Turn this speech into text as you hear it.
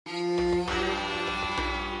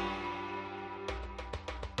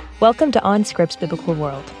Welcome to OnScript's Biblical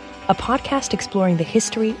World, a podcast exploring the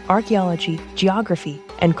history, archaeology, geography,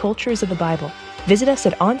 and cultures of the Bible. Visit us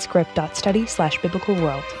at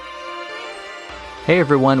onscript.study/biblicalworld. Hey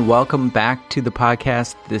everyone, welcome back to the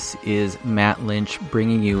podcast. This is Matt Lynch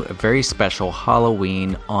bringing you a very special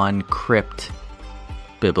Halloween on Crypt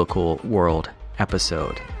Biblical World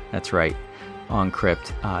episode. That's right, on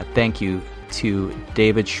Crypt. Thank you to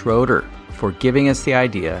David Schroeder for giving us the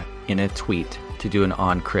idea in a tweet to do an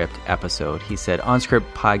On Crypt episode. He said, On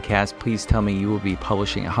Script podcast, please tell me you will be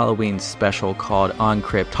publishing a Halloween special called On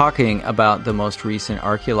Crypt, talking about the most recent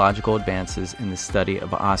archaeological advances in the study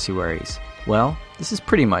of ossuaries. Well, this is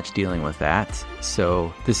pretty much dealing with that,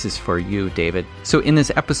 so this is for you, David. So in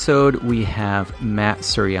this episode, we have Matt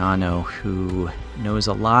Suriano, who knows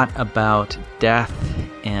a lot about death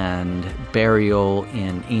and burial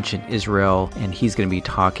in ancient Israel, and he's going to be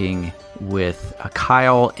talking with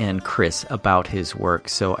Kyle and Chris about his work.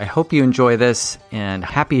 So I hope you enjoy this, and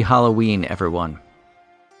happy Halloween, everyone.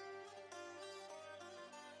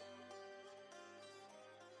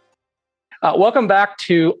 Welcome back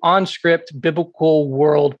to OnScript Biblical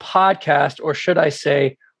World Podcast, or should I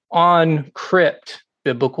say On Crypt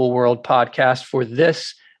Biblical World Podcast, for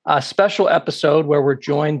this special episode where we're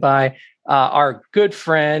joined by our good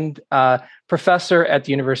friend, professor at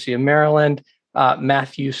the University of Maryland,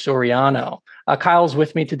 Matthew Suriano. Kyle's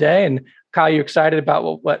with me today. And Kyle, you excited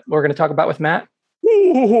about what we're going to talk about with Matt?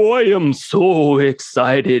 Oh, I am so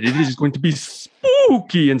excited. It is going to be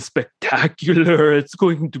spooky and spectacular. It's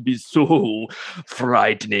going to be so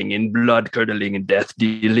frightening and blood-curdling and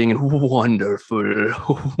death-dealing and wonderful.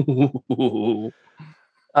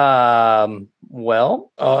 That's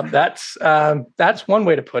one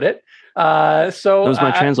way to put it. That was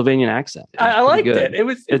my Transylvanian accent. I liked it.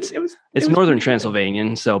 It's Northern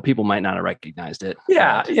Transylvanian, so people might not have recognized it.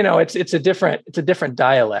 Yeah, it's a different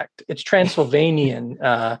dialect. It's Transylvanian.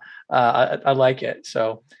 I like it.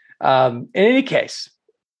 So, in any case,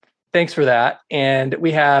 thanks for that. And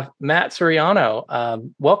we have Matt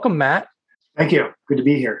Suriano. Welcome, Matt. Thank you. Good to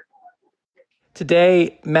be here.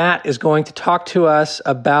 Today, Matt is going to talk to us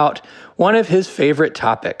about one of his favorite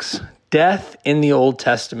topics, death in the Old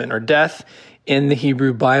Testament, or death in the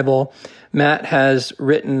Hebrew Bible. Matt has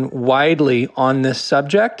written widely on this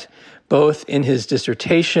subject, both in his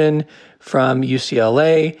dissertation from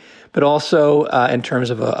UCLA, but also in terms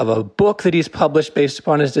of a book that he's published based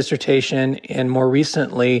upon his dissertation, and more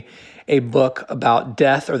recently, a book about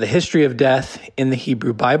death, or the history of death in the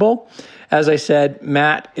Hebrew Bible. As I said,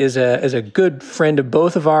 Matt is a good friend of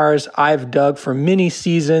both of ours. I've dug for many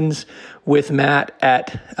seasons with Matt at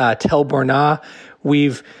Tel Burna.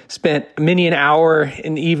 We've spent many an hour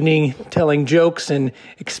in the evening telling jokes and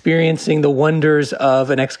experiencing the wonders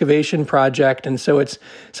of an excavation project. And so it's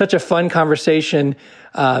such a fun conversation,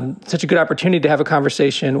 such a good opportunity to have a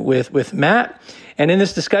conversation with Matt. And in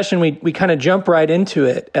this discussion, we kind of jump right into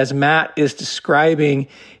it as Matt is describing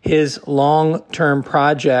his long-term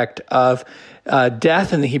project of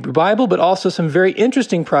death in the Hebrew Bible, but also some very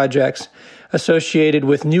interesting projects associated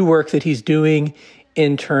with new work that he's doing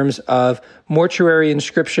in terms of mortuary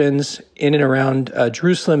inscriptions in and around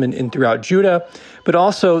Jerusalem and throughout Judah, but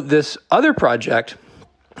also this other project,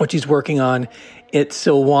 which he's working on at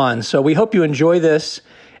Silwan. So we hope you enjoy this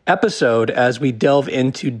episode as we delve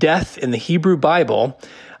into death in the Hebrew Bible.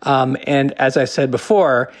 And as I said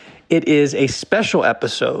before, it is a special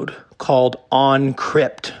episode called On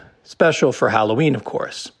Crypt, special for Halloween, of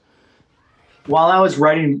course. While I was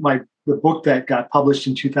writing the book that got published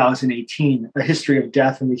in 2018, A History of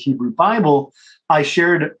Death in the Hebrew Bible, I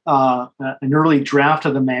shared an early draft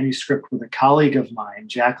of the manuscript with a colleague of mine,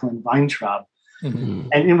 Jacqueline Weintraub. Mm-hmm.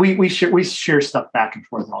 And we share stuff back and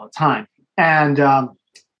forth all the time. And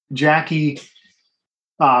Jackie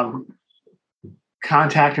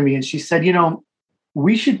contacted me and she said,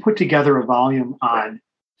 we should put together a volume on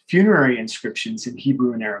funerary inscriptions in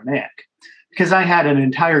Hebrew and Aramaic, because I had an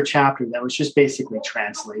entire chapter that was just basically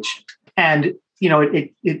translation. And,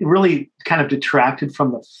 it really kind of detracted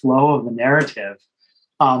from the flow of the narrative.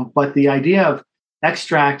 But the idea of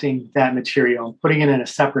extracting that material and putting it in a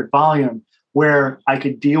separate volume where I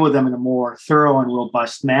could deal with them in a more thorough and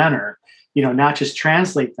robust manner, not just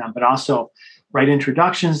translate them, but also write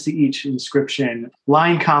introductions to each inscription,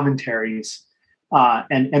 line commentaries,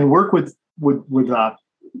 and work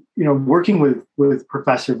working with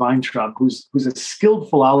Professor Weintraub, who's a skilled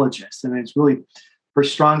philologist, and it's really her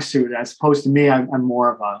strong suit. As opposed to me, I'm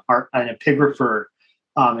more of an epigrapher,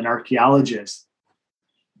 an archaeologist.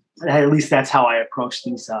 At least that's how I approach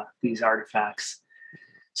these artifacts.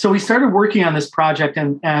 So we started working on this project,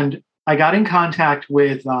 and I got in contact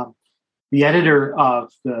with the editor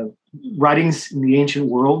of the Writings in the Ancient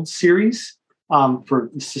World series for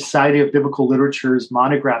the Society of Biblical Literature's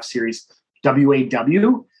monograph series,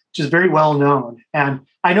 WAW, which is very well known. And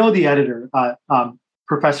I know the editor,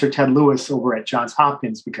 Professor Ted Lewis over at Johns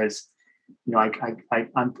Hopkins, because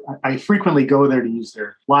I frequently go there to use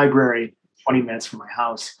their library 20 minutes from my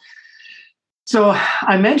house. So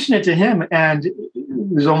I mentioned it to him, and it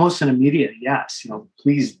was almost an immediate yes.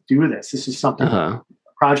 Please do this. This is something, a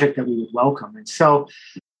project that we would welcome. And so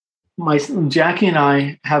Jackie and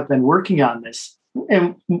I have been working on this,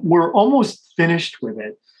 and we're almost finished with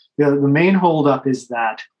it. The main holdup is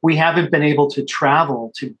that we haven't been able to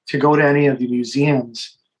travel to go to any of the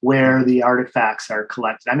museums where the artifacts are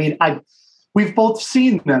collected. I mean, we've both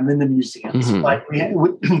seen them in the museums, but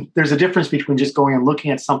there's a difference between just going and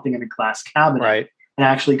looking at something in a glass cabinet and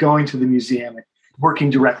actually going to the museum and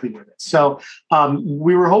working directly with it. So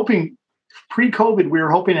we were hoping, pre-COVID, we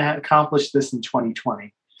were hoping to accomplish this in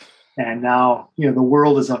 2020. And now, the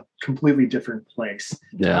world is a completely different place.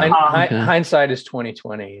 Yeah. Hindsight is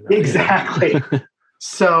 2020. Exactly.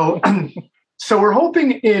 So we're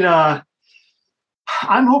hoping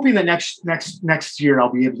I'm hoping that next year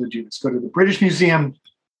I'll be able to do this. Go to the British Museum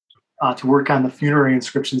to work on the funerary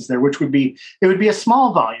inscriptions there, which would be a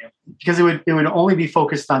small volume because it would only be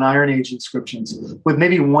focused on Iron Age inscriptions, with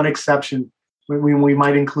maybe one exception. We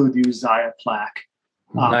might include the Uzziah plaque,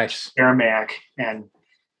 Aramaic, and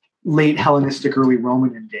late Hellenistic, early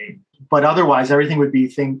Roman in date. But otherwise, everything would be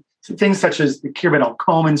things such as the Khirbet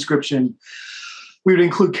el-Qom inscription. We would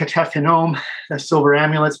include Ketef Hinnom, the silver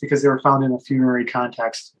amulets, because they were found in a funerary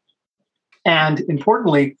context. And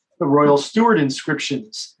importantly, the royal steward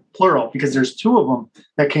inscriptions, plural, because there's two of them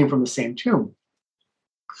that came from the same tomb.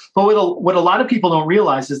 But what a lot of people don't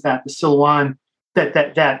realize is that the Silwan,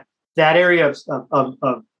 that area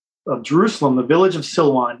of Jerusalem, the village of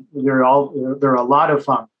Silwan, there are a lot of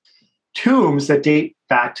tombs that date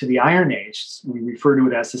back to the Iron Age. We refer to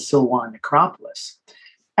it as the Silwan necropolis.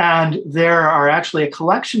 And there are actually a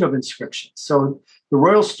collection of inscriptions. So the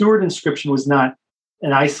royal steward inscription was not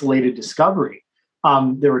an isolated discovery.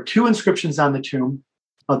 There were two inscriptions on the tomb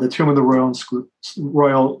of the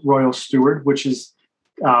royal steward, which has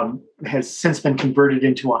since been converted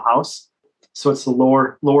into a house. So it's the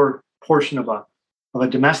lower portion of a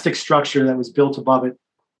domestic structure that was built above it,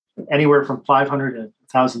 anywhere from 500 to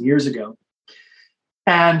 1,000 years ago.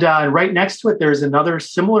 And right next to it, there's another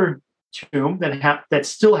similar tomb that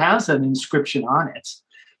still has an inscription on it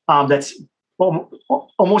that's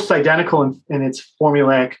almost identical in its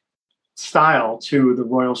formulaic style to the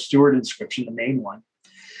royal steward inscription, the main one.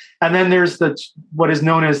 And then there's what is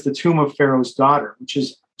known as the tomb of Pharaoh's daughter, which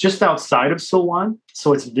is just outside of Silwan,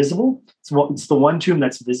 so it's visible. It's the one tomb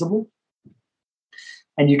that's visible,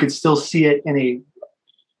 and you could still see it in a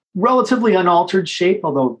relatively unaltered shape,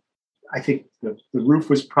 although I think the roof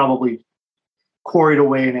was probably quarried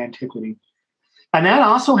away in antiquity. And that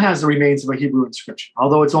also has the remains of a Hebrew inscription,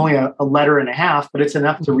 although it's only a letter and a half, but it's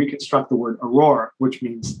enough to reconstruct the word aror, which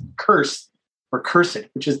means curse or cursed,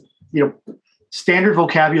 which is standard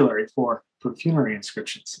vocabulary for funerary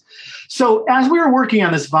inscriptions. So as we were working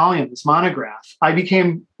on this volume, this monograph, I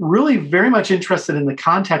became really very much interested in the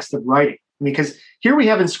context of writing, because here we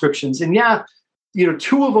have inscriptions, and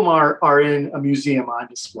two of them are in a museum on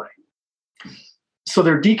display. So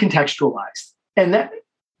they're decontextualized. And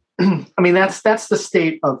that's the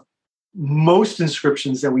state of most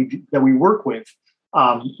inscriptions that we work with,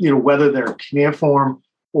 whether they're cuneiform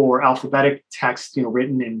or alphabetic text,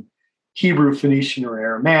 written in Hebrew, Phoenician, or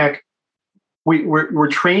Aramaic. We're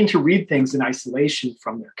trained to read things in isolation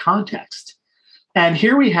from their context. And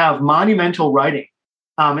here we have monumental writing,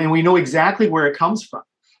 and we know exactly where it comes from.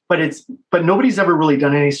 But nobody's ever really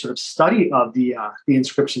done any sort of study of the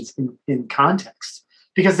inscriptions in context,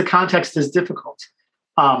 because the context is difficult.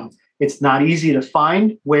 It's not easy to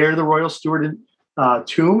find where the royal steward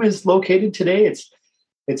tomb is located today.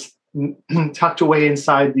 It's tucked away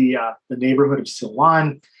inside the neighborhood of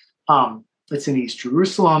Silwan. It's in East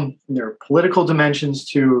Jerusalem, and there are political dimensions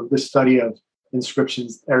to the study of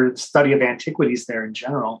inscriptions or the study of antiquities there in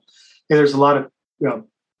general. And there's a lot of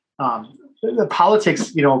the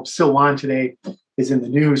politics. Silwan today is in the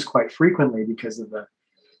news quite frequently because of the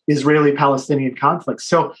Israeli-Palestinian conflict.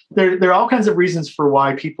 So there are all kinds of reasons for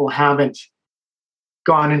why people haven't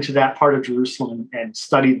gone into that part of Jerusalem and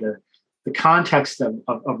studied the context of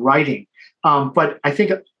writing. But I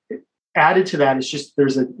think added to that is just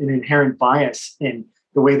there's an inherent bias in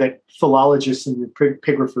the way that philologists and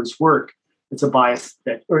epigraphers work. It's a bias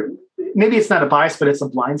or maybe it's not a bias, but it's a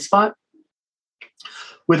blind spot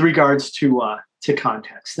with regards to to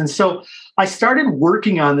context. And so I started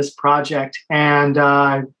working on this project, and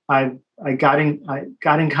I got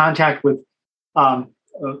in contact with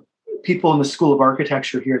people in the School of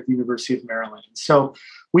Architecture here at the University of Maryland. So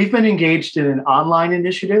we've been engaged in an online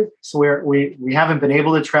initiative. So we haven't been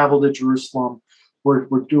able to travel to Jerusalem. We're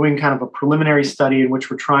doing kind of a preliminary study in which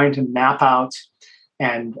we're trying to map out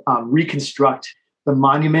and reconstruct the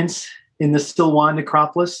monuments in the Silwan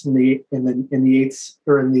necropolis in the 8th,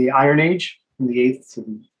 or in the Iron Age, in the 8th to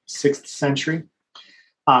the 6th century,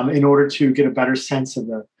 in order to get a better sense of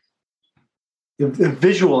the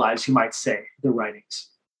visualize, you might say, the writings.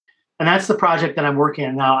 And that's the project that I'm working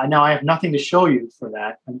on now. Now I have nothing to show you for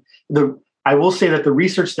that. And I will say that the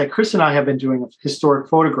research that Chris and I have been doing of historic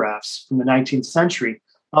photographs from the 19th century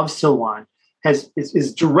of Silwan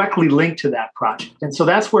is directly linked to that project. And so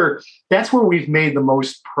that's where we've made the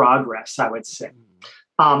most progress, I would say.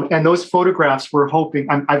 And those photographs, we're hoping,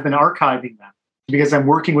 I've been archiving them because I'm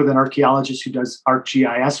working with an archaeologist who does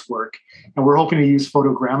ArcGIS work. And we're hoping to use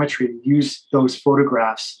photogrammetry to use those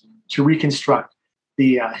photographs to reconstruct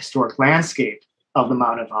the historic landscape of the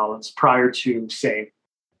Mount of Olives prior to, say,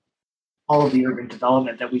 all of the urban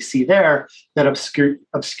development that we see there that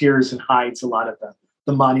obscures and hides a lot of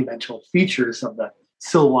the monumental features of the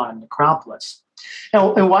Silwan necropolis.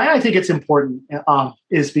 And why I think it's important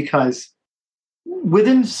is because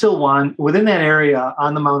within Silwan, within that area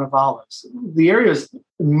on the Mount of Olives, the area is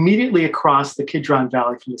immediately across the Kidron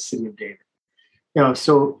Valley from the city of David.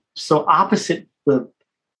 So opposite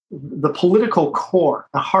the political core,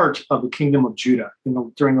 the heart of the kingdom of Judah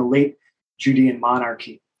during the late Judean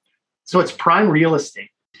monarchy. So it's prime real estate.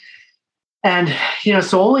 And,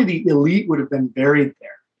 so only the elite would have been buried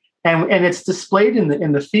there. And it's displayed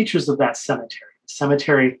in the features of that cemetery. The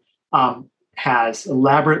cemetery has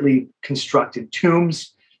elaborately constructed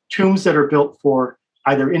tombs that are built for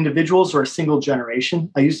either individuals or a single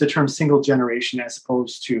generation. I use the term single generation as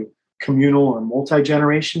opposed to communal or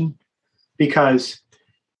multi-generation, because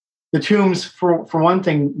the tombs, for one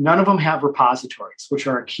thing, none of them have repositories, which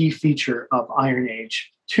are a key feature of Iron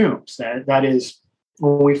Age tombs. That is,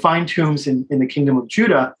 when we find tombs in the kingdom of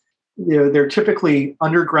Judah, they're typically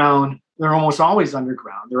underground. They're almost always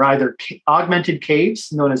underground. They're either augmented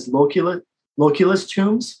caves known as loculus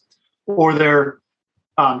tombs, or they're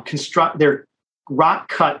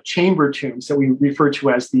rock-cut chamber tombs that we refer to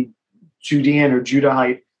as the Judean or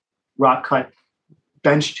Judahite rock-cut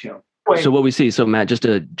bench tomb. So what we see, so Matt, just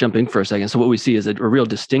to jump in for a second, so what we see is a real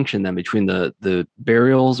distinction then between the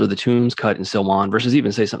burials or the tombs cut in Silwan versus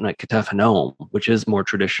even say something like Ketef Hanoam, which is more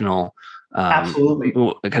traditional, absolutely,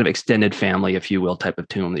 a kind of extended family, if you will, type of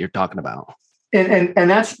tomb that you're talking about. And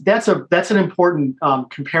that's an important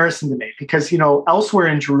comparison to make, because elsewhere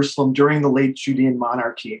in Jerusalem during the late Judean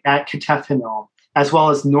monarchy at Ketef Hanoam, as well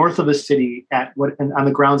as north of the city on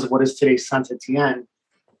the grounds of what is today Saint Etienne,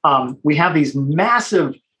 we have these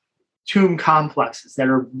massive tomb complexes that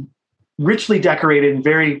are richly decorated and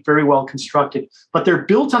very, very well constructed, but they're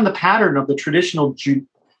built on the pattern of the traditional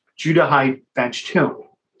Judahite bench tomb.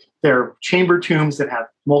 They're chamber tombs that have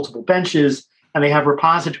multiple benches, and they have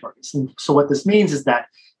repositories. And so what this means is that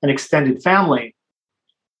an extended family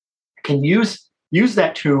can use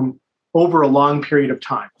that tomb over a long period of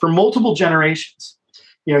time for multiple generations.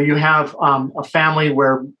 You have a family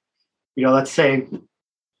where, let's say,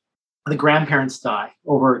 the grandparents die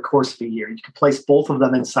over a course of a year. You can place both of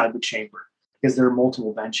them inside the chamber because there are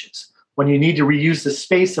multiple benches. When you need to reuse the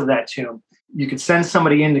space of that tomb, you could send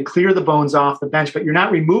somebody in to clear the bones off the bench, but you're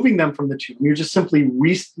not removing them from the tomb. You're just simply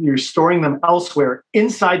you're storing them elsewhere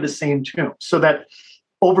inside the same tomb, so that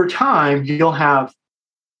over time you'll have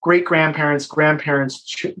great-grandparents, grandparents,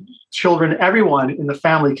 children, everyone in the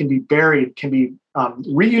family can be buried, can be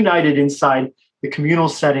reunited inside the communal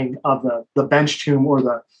setting of the bench tomb or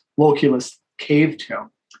the loculus cave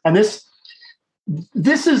tomb. And this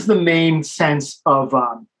is the main sense of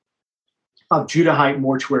Judahite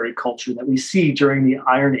mortuary culture that we see during the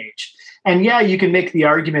Iron Age. And yeah, you can make the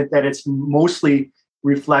argument that it's mostly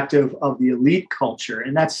reflective of the elite culture,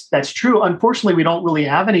 and that's true. Unfortunately, we don't really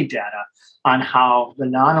have any data on how the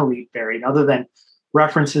non-elite buried, other than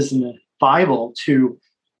references in the Bible to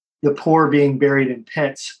the poor being buried in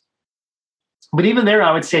pits. But even there,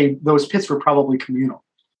 I would say those pits were probably communal.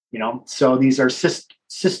 So these are cis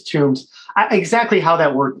tombs. Exactly how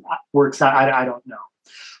that works, I don't know.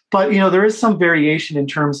 But there is some variation in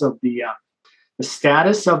terms of the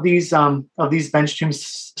status of these bench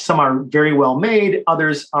tombs. Some are very well made,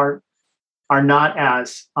 others are not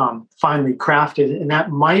as finely crafted, and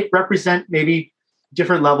that might represent maybe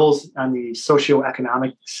different levels on the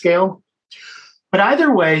socioeconomic scale. But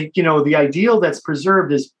either way, the ideal that's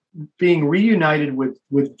preserved is being reunited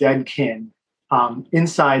with dead kin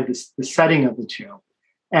inside the setting of the tomb.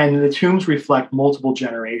 And the tombs reflect multiple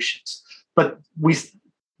generations. But we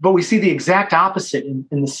see the exact opposite in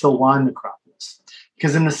the Silwan necropolis.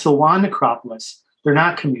 Because in the Silwan necropolis, they're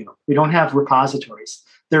not communal. We don't have repositories.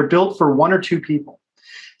 They're built for one or two people.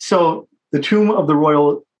 So the tomb of the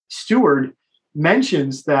royal steward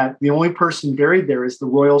mentions that the only person buried there is the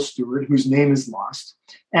royal steward, whose name is lost,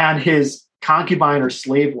 and his concubine or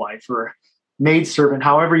slave wife or maidservant,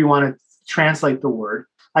 however you want to translate the word.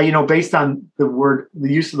 Based on the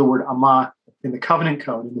use of the word Amah in the covenant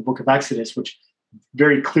code in the book of Exodus, which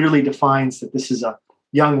very clearly defines that this is a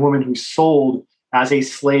young woman who's sold as a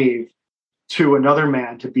slave to another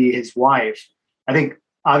man to be his wife. I think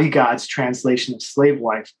Avigad's translation of slave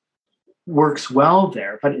wife works well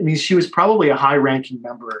there. But she was probably a high-ranking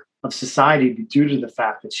member of society due to the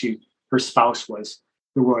fact that her spouse was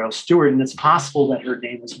the royal steward, and it's possible that her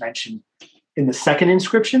name was mentioned in the second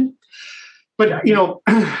inscription. But,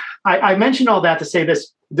 I mentioned all that to say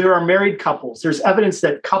this. There are married couples. There's evidence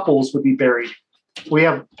that couples would be buried.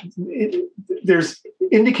 There's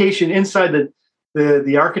indication inside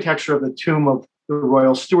the architecture of the tomb of the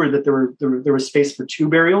royal steward that there was space for two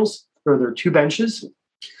burials, or there are two benches.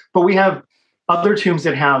 But we have other tombs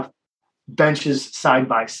that have benches side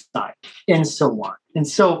by side and so on. And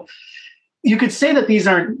so you could say that these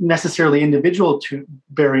aren't necessarily individual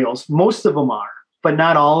burials. Most of them are, but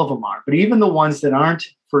not all of them are. But even the ones that aren't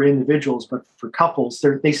for individuals, but for couples,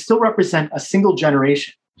 they still represent a single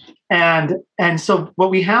generation. And so what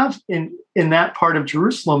we have in that part of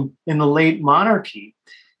Jerusalem in the late monarchy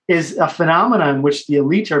is a phenomenon in which the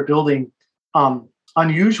elite are building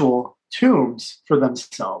unusual tombs for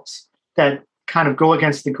themselves that kind of go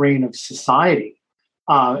against the grain of society.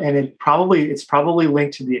 And it's probably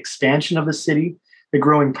linked to the expansion of the city, the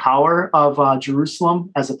growing power of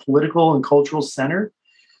Jerusalem as a political and cultural center.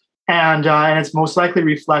 And it's most likely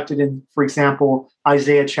reflected in, for example,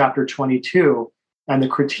 Isaiah chapter 22 and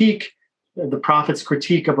the prophet's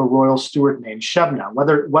critique of a royal steward named Shebna,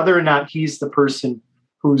 whether or not he's the person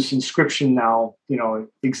whose inscription now,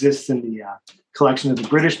 exists in the collection of the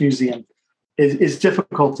British Museum is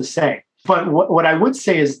difficult to say. But what I would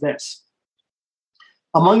say is this.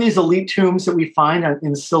 Among these elite tombs that we find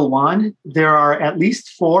in Silwan, there are at least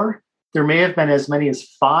 4. There may have been as many as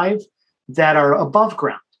 5 that are above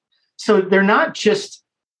ground. So they're not just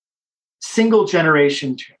single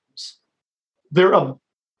generation tombs.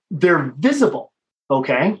 They're visible,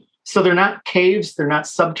 okay? So they're not caves, they're not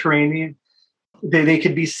subterranean. They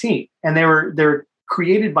could be seen. And they're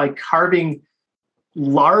created by carving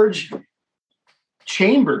large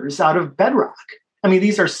chambers out of bedrock. I mean,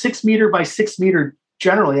 these are 6 meter by 6 meter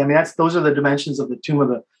generally. I mean, those are the dimensions of the tomb of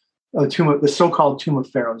the so-called tomb of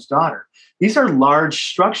Pharaoh's daughter. These are large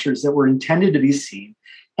structures that were intended to be seen.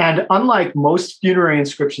 And unlike most funerary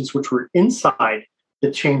inscriptions, which were inside the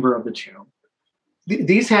chamber of the tomb,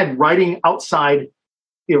 these had writing outside,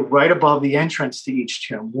 right above the entrance to each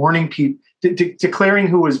tomb, warning people, declaring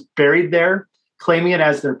who was buried there, claiming it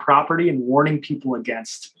as their property, and warning people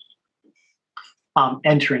against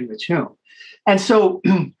entering the tomb. And so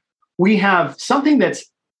we have something that's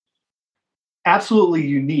absolutely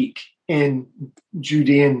unique in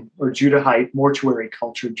Judean or Judahite mortuary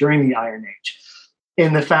culture during the Iron Age,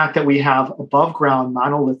 in the fact that we have above ground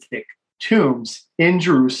monolithic tombs in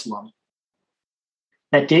Jerusalem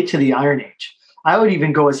that date to the Iron Age. I would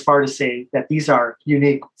even go as far to say that these are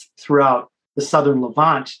unique throughout the southern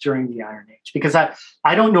Levant during the Iron Age, because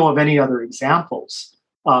I don't know of any other examples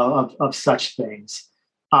of such things,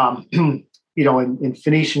 in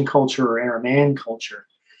Phoenician culture or Aramaean culture.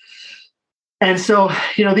 And so,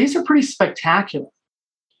 these are pretty spectacular.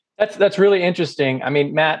 That's really interesting. I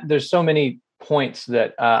mean, Matt, there's so many points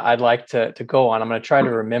that I'd like to go on. I'm going to try to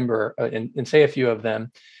remember and say a few of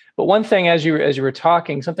them. But one thing, as you were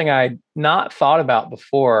talking, something I'd not thought about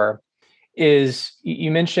before is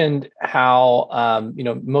you mentioned how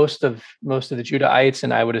most of the Judahites,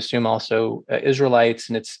 and I would assume also Israelites,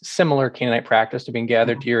 and it's similar Canaanite practice to being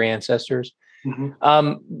gathered to your ancestors.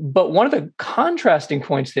 Mm-hmm. But one of the contrasting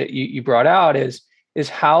points that you brought out is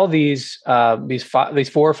how these 4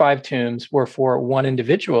 or 5 tombs were for one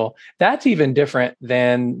individual. That's even different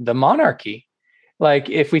than the monarchy. Like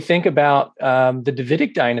if we think about the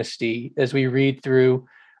Davidic dynasty, as we read through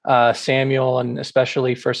Samuel and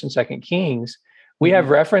especially 1st and 2nd Kings, we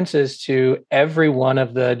have references to every one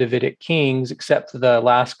of the Davidic kings except the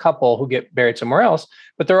last couple who get buried somewhere else,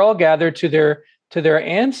 but they're all gathered to their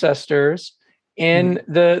ancestors in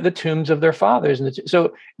the tombs of their fathers. And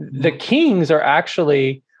so the kings are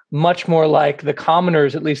actually much more like the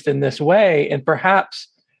commoners, at least in this way, and perhaps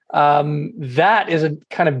that is a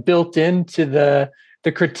kind of built into the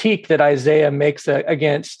critique that Isaiah makes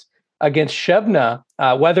against Shebna,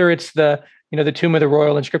 whether it's the tomb of the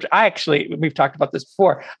royal inscription. We've talked about this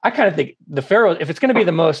before. I kind of think the Pharaoh, if it's going to be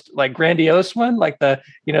the most like grandiose one, like the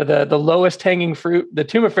lowest hanging fruit, the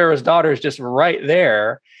tomb of Pharaoh's daughter is just right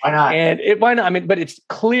there. Why not? Why not? I mean, but it's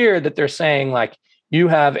clear that they're saying like, you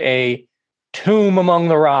have a tomb among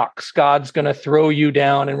the rocks. God's going to throw you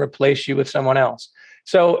down and replace you with someone else.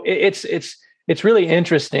 So it's really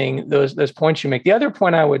interesting, those points you make. The other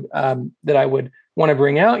point I would want to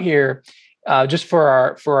bring out here, just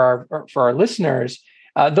for our listeners,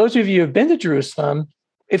 those of you who have been to Jerusalem,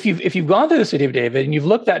 if you've gone to the city of David and you've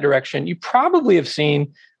looked that direction, you probably have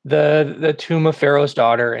seen the tomb of Pharaoh's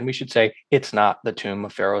daughter. And we should say it's not the tomb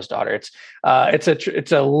of Pharaoh's daughter.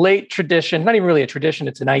 It's a late tradition, not even really a tradition.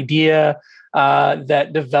 It's an idea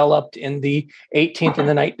that developed in the 18th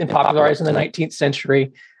and popularized in the 19th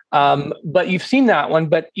century. But you've seen that one,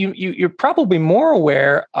 but you're probably more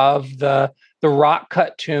aware of the rock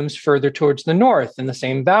cut tombs further towards the north in the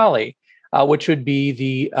same valley, which would be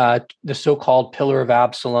the so-called Pillar of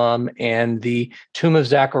Absalom and the tomb of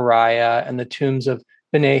Zechariah and the tombs of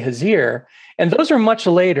Bnei Hazir. And those are much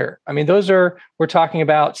later. I mean, we're talking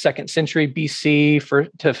about 2nd century BC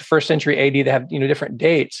to 1st century AD. They have different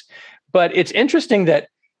dates. But it's interesting that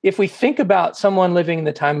if we think about someone living in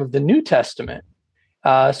the time of the New Testament,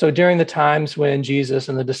 so during the times when Jesus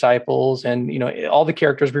and the disciples and all the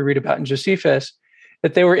characters we read about in Josephus,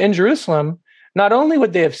 that they were in Jerusalem, not only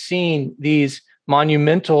would they have seen these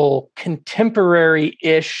monumental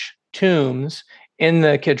contemporary-ish tombs in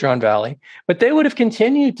the Kidron Valley, but they would have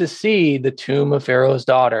continued to see the tomb of Pharaoh's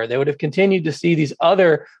daughter. They would have continued to see these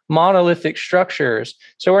other monolithic structures.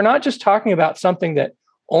 So we're not just talking about something that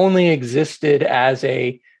only existed as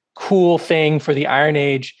a cool thing for the Iron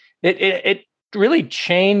Age. It really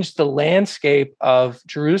changed the landscape of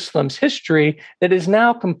Jerusalem's history that is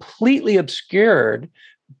now completely obscured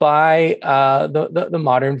by the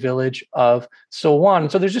modern village of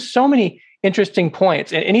Silwan. So there's just so many interesting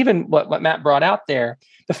points. And even what Matt brought out there,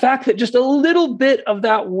 the fact that just a little bit of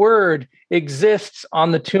that word exists on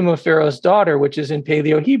the tomb of Pharaoh's daughter, which is in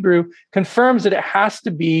Paleo-Hebrew, confirms that it has to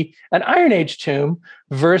be an Iron Age tomb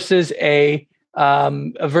versus a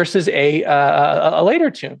later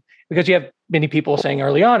tomb. Because you have many people saying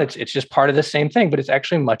early on, it's just part of the same thing, but it's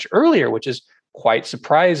actually much earlier, which is quite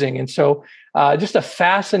surprising. And so just a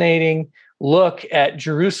fascinating look at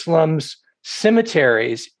Jerusalem's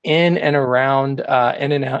cemeteries in and around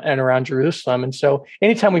Jerusalem. And so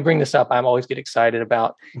anytime we bring this up, I'm always get excited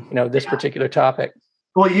about, this particular topic.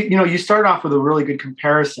 Well, you started off with a really good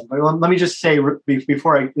comparison. But let me just say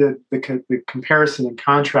before the comparison and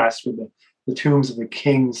contrast with the tombs of the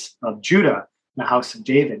kings of Judah, the house of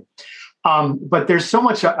David. But there's so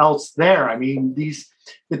much else there. I mean,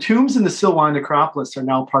 the tombs in the Silwan necropolis are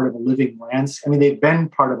now part of a living landscape. I mean, they've been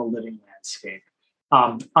part of a living landscape.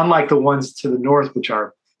 Unlike the ones to the north, which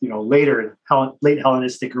are, later, late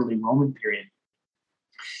Hellenistic, early Roman period.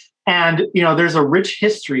 And, there's a rich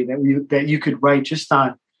history that you could write just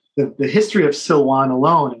on the history of Silwan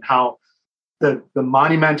alone and how the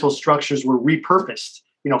monumental structures were repurposed,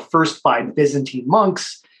 first by Byzantine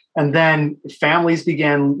monks, and then families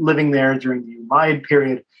began living there during the Umayyad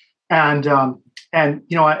period. And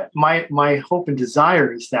my hope and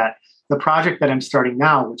desire is that the project that I'm starting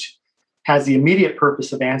now, which has the immediate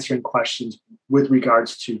purpose of answering questions with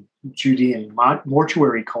regards to Judean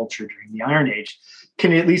mortuary culture during the Iron Age,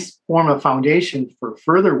 can at least form a foundation for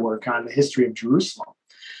further work on the history of Jerusalem.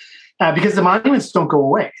 Because the monuments don't go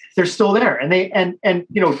away; they're still there, and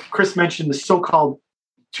Chris mentioned the so-called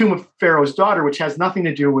tomb of Pharaoh's daughter, which has nothing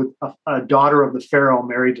to do with a daughter of the Pharaoh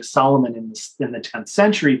married to Solomon in the 10th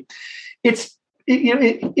century.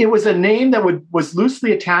 It was a name that was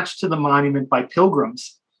loosely attached to the monument by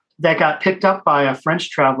pilgrims that got picked up by a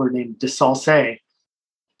French traveler named de Saulce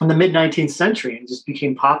in the mid-19th century and just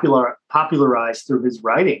became popularized through his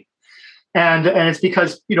writing. And it's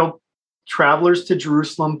because, travelers to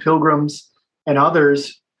Jerusalem, pilgrims, and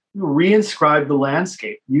others reinscribed the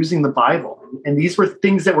landscape using the Bible. And these were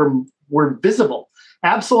things that were visible.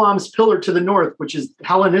 Absalom's pillar to the north, which is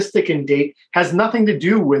Hellenistic in date, has nothing to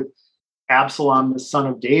do with Absalom, the son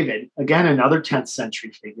of David, again, another 10th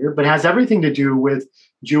century figure, but has everything to do with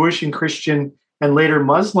Jewish and Christian and later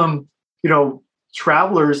Muslim,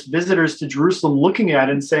 travelers, visitors to Jerusalem looking at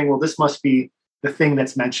it and saying, well, this must be the thing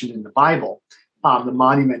that's mentioned in the Bible, the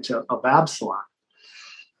monument of Absalom.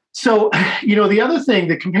 So, the other thing,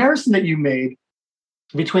 the comparison that you made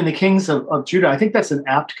between the kings of Judah, I think that's an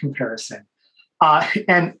apt comparison.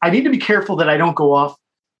 And I need to be careful that I don't go off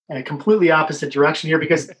in a completely opposite direction here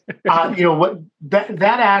because what that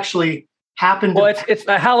actually happened. Well, it's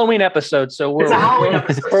a Halloween episode, so we're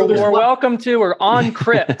welcome to. We're on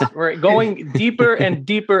Crypt. We're going deeper and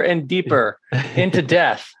deeper and deeper into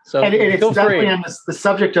death. So and it's definitely on the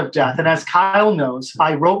subject of death. And as Kyle knows,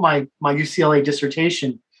 I wrote my UCLA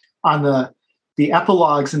dissertation on the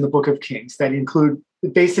epilogues in the Book of Kings that include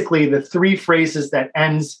basically the three phrases that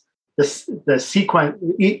ends the sequence.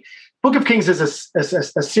 Book of Kings is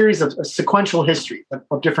a series of a sequential history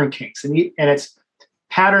of different kings, and it's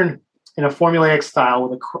patterned in a formulaic style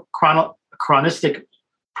with a chronistic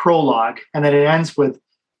prologue, and then it ends with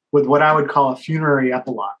what I would call a funerary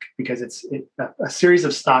epilogue, because it's a series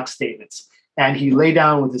of stock statements. And he lay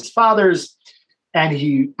down with his fathers, and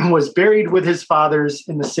he was buried with his fathers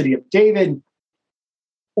in the city of David,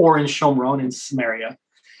 or in Shomron in Samaria.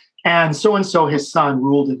 And so his son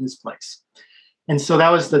ruled in his place. And so that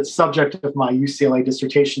was the subject of my UCLA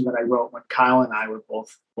dissertation that I wrote when Kyle and I were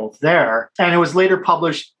both there. And it was later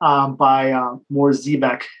published by Moore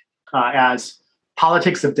Ziebeck as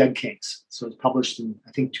Politics of Dead Kings. So it was published in,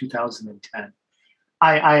 I think, 2010.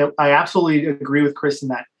 I absolutely agree with Chris in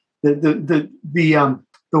that the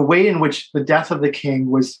way in which the death of the king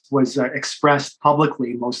was expressed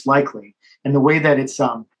publicly, most likely, and the way that it's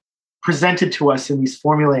presented to us in these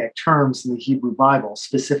formulaic terms in the Hebrew Bible,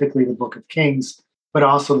 specifically the Book of Kings, but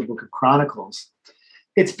also the Book of Chronicles.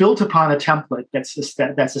 It's built upon a template that's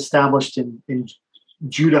established in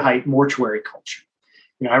Judahite mortuary culture.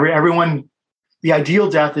 Everyone, the ideal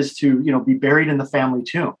death is to be buried in the family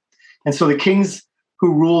tomb, and so the kings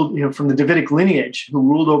who ruled, from the Davidic lineage, who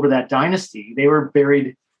ruled over that dynasty, they were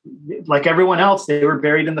buried like everyone else. They were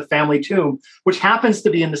buried in the family tomb, which happens to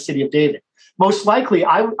be in the city of David. Most likely,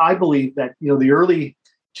 I believe that the early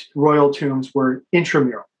royal tombs were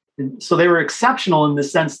intramural, and so they were exceptional in the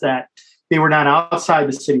sense that they were not outside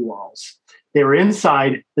the city walls; they were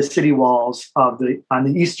inside the city walls on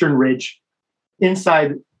the eastern ridge,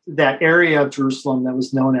 inside that area of Jerusalem that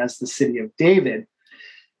was known as the city of David.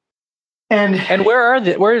 And where are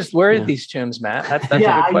these tombs, Matt? That's a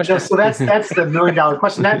good question. So that's the $1 million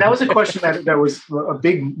question. That was a question that was a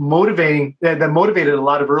big motivating that motivated a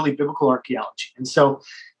lot of early biblical archaeology. And so,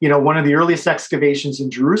 one of the earliest excavations in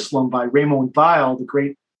Jerusalem by Raymond Weil, the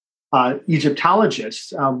great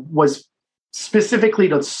Egyptologist, was specifically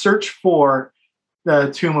to search for the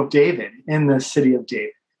tomb of David in the city of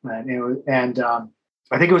David. And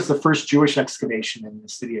I think it was the first Jewish excavation in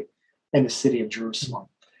the city of Jerusalem.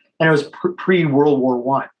 And it was pre-World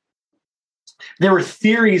War I. There were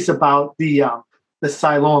theories about the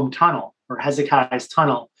Siloam tunnel or Hezekiah's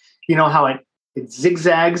tunnel. You know how it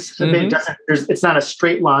zigzags? Mm-hmm. It's not a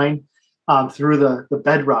straight line through the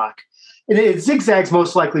bedrock. And it zigzags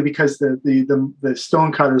most likely because the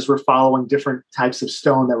stone cutters were following different types of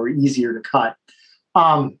stone that were easier to cut.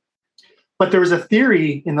 But there was a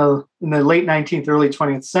theory in the late 19th, early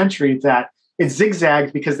 20th century that it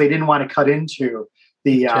zigzagged because they didn't want to cut into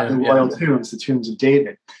the royal tombs, the tombs of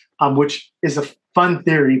David, which is a fun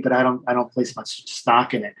theory, but I don't place much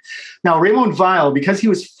stock in it. Now, Raymond Weil, because he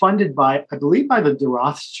was funded by the de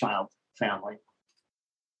Rothschild family,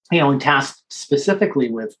 and tasked specifically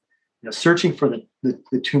with searching for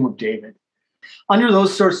the tomb of David. Under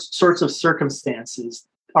those sorts of circumstances,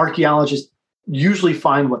 archaeologists usually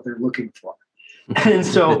find what they're looking for, and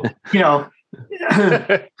so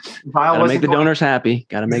Gotta make the donors happy.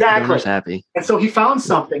 Gotta make the donors happy. And so he found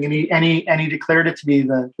something, and he declared it to be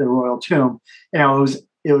the royal tomb. It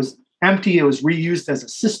was empty. It was reused as a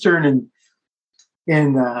cistern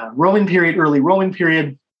in the Roman period, early Roman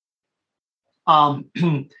period. But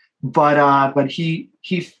he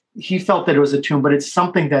felt that it was a tomb. But it's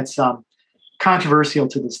something that's controversial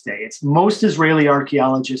to this day. Most Israeli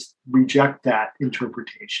archaeologists reject that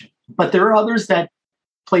interpretation, but there are others that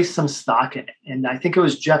place some stock in it. And I think it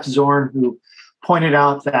was Jeff Zorn who pointed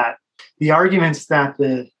out that the arguments that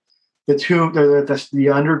the tomb, the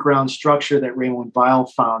underground structure that Raymond Weil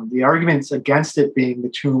found, the arguments against it being the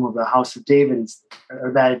tomb of the House of David is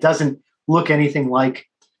that it doesn't look anything like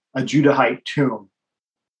a Judahite tomb.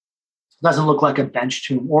 It doesn't look like a bench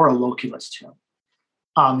tomb or a loculus tomb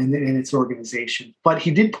in its organization. But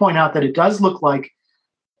he did point out that it does look like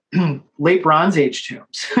late Bronze Age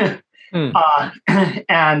tombs.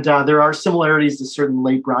 And there are similarities to certain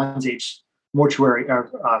late Bronze Age mortuary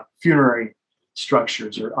or funerary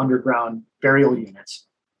structures or underground burial units.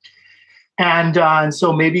 And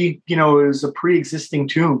so maybe, it was a pre-existing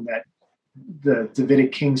tomb that the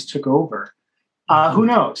Davidic kings took over. Who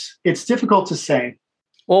knows? It's difficult to say.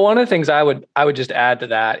 Well, one of the things I would just add to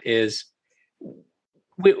that is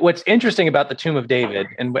What's interesting about the Tomb of David,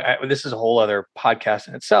 and this is a whole other podcast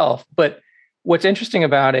in itself, but what's interesting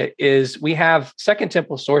about it is we have Second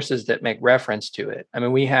Temple sources that make reference to it. I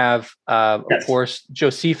mean, we have, of course,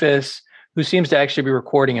 Josephus, who seems to actually be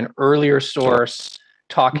recording an earlier source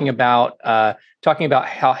talking about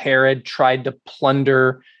how Herod tried to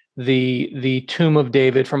plunder the Tomb of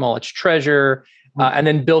David from all its treasure, and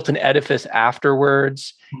then built an edifice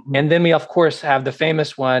afterwards. Mm-hmm. And then we, of course, have the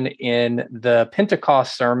famous one in the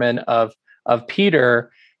Pentecost sermon of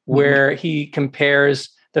Peter, where he compares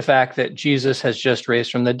the fact that Jesus has just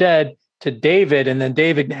raised from the dead to David, and then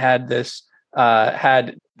David had this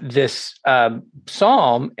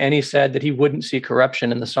psalm, and he said that he wouldn't see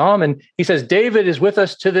corruption in the psalm, and he says, "David is with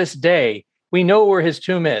us to this day. We know where his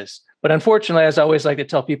tomb is." But unfortunately, as I always like to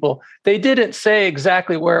tell people, they didn't say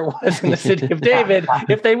exactly where it was in the city of David.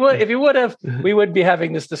 If you would have, we would be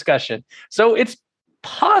having this discussion. So it's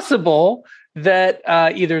possible that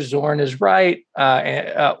either Zorn is right,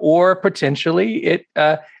 or potentially it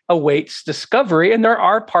awaits discovery. And there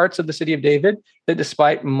are parts of the city of David that,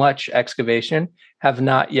 despite much excavation, have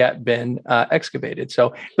not yet been excavated.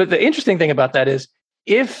 So, but the interesting thing about that is,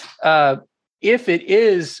 if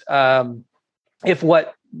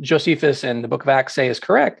what Josephus and the Book of Acts say is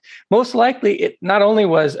correct, most likely it not only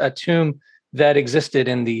was a tomb that existed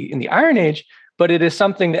in the Iron Age, but it is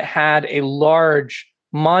something that had a large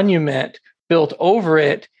monument built over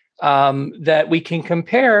it, that we can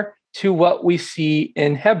compare to what we see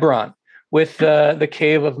in Hebron with the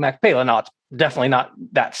cave of Machpelah. Now, it's definitely not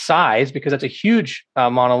that size, because that's a huge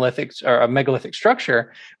monolithic or a megalithic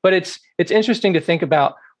structure, but it's interesting to think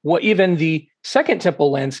about what even the Second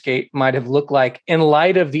Temple landscape might have looked like in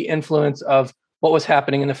light of the influence of what was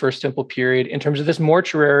happening in the First Temple period in terms of this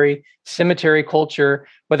mortuary cemetery culture,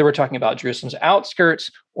 whether we're talking about Jerusalem's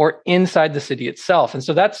outskirts or inside the city itself. And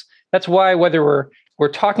so that's why, whether we're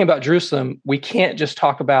talking about Jerusalem, we can't just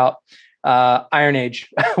talk about Iron Age.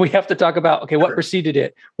 We have to talk about, okay, what preceded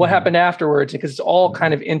it, what happened afterwards, because it's all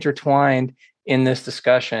kind of intertwined in this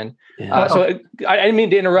discussion. Yeah. So I didn't mean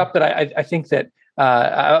to interrupt, but I think that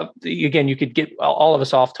again, you could get all of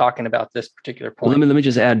us off talking about this particular point. Well, let me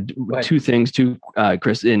just add two things to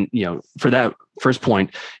Chris. For that first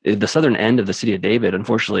point, the southern end of the city of David,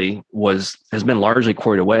 unfortunately, has been largely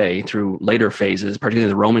quarried away through later phases,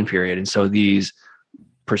 particularly the Roman period, and so these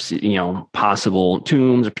possible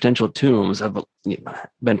tombs or potential tombs have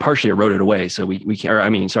been partially eroded away. So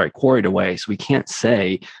quarried away. So we can't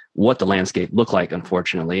say what the landscape looked like,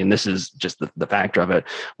 unfortunately. And this is just the factor of it.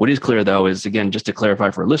 What is clear, though, is, again, just to clarify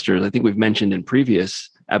for listeners, I think we've mentioned in previous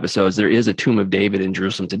episodes, there is a Tomb of David in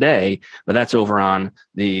Jerusalem today, but that's over on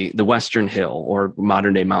the Western Hill, or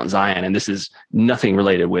modern day Mount Zion. And this is nothing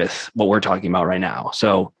related with what we're talking about right now.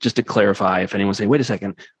 So just to clarify, if anyone say, wait a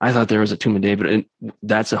second, I thought there was a Tomb of David, and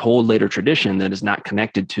that's a whole later tradition that is not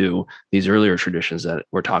connected to these earlier traditions that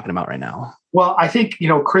we're talking about right now. Well, I think,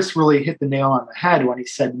 Chris really hit the nail on the head when he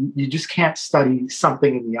said you just can't study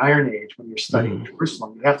something in the Iron Age when you're studying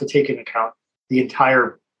Jerusalem. You have to take into account the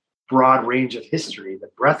entire broad range of history, the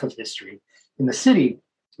breadth of history in the city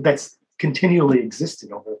that's continually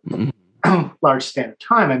existed over a large span of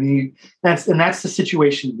time. I mean, that's the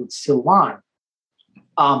situation with Silwan.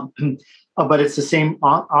 But it's the same,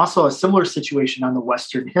 also a similar situation on the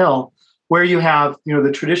Western Hill, where you have,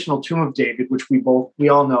 the traditional Tomb of David, which we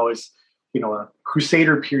all know is, a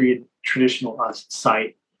Crusader period traditional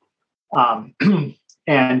site,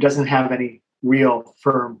 and doesn't have any real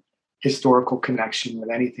firm historical connection with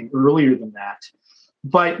anything earlier than that.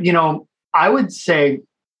 But, I would say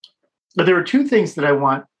that there are two things that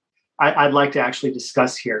I'd like to actually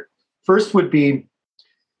discuss here. First would be,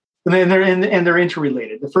 and they're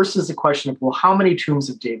interrelated. The first is the question of, well, how many tombs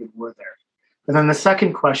of David were there? And then the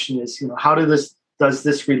second question is, how does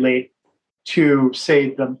this relate to,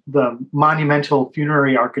 say, the monumental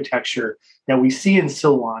funerary architecture that we see in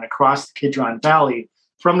Silwan across the Kidron Valley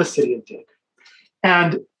from the city of David?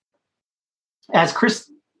 And as Chris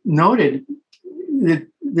noted,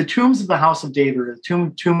 the tombs of the House of David, or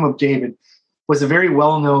the Tomb of David, was a very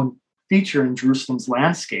well-known feature in Jerusalem's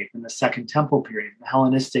landscape in the Second Temple period, the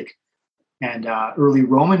Hellenistic and early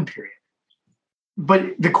Roman period.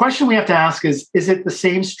 But the question we have to ask is it the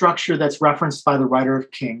same structure that's referenced by the writer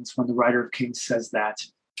of Kings when the writer of Kings says that,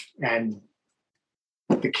 and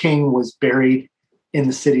the king was buried in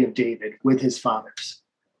the city of David with his fathers,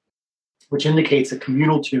 which indicates a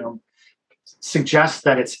communal tomb, suggests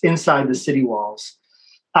that it's inside the city walls.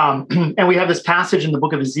 And we have this passage in the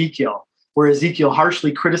book of Ezekiel where Ezekiel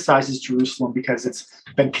harshly criticizes Jerusalem because it's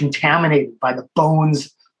been contaminated by the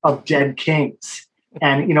bones of dead kings.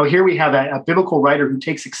 And, here we have a biblical writer who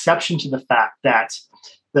takes exception to the fact that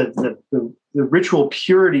the ritual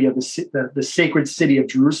purity of the sacred city of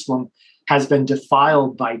Jerusalem has been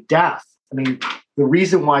defiled by death. I mean, the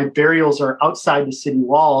reason why burials are outside the city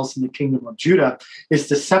walls in the kingdom of Judah is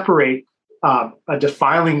to separate a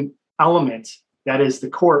defiling element, that is the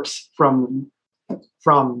corpse, from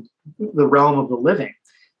the realm of the living,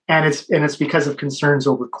 and it's because of concerns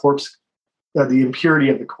over corpse, the impurity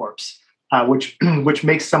of the corpse, which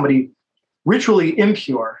makes somebody ritually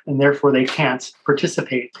impure, and therefore they can't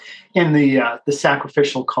participate in the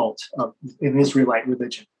sacrificial cult in Israelite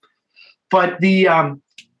religion. But the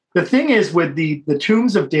thing is, with the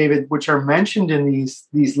tombs of David, which are mentioned in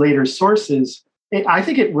these later sources, I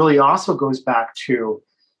think it really also goes back to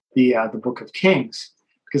the Book of Kings,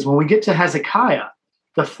 because when we get to Hezekiah,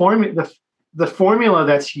 the formula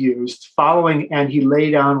that's used following "and he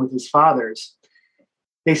lay down with his fathers,"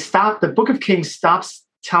 the Book of Kings stops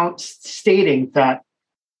stating that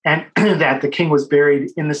and that the king was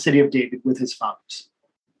buried in the city of David with his fathers.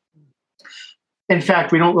 In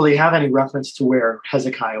fact, we don't really have any reference to where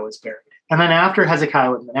Hezekiah was buried. And then after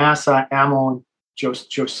Hezekiah, with Manasseh, Amon,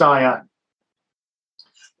 Josiah,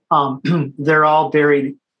 they're all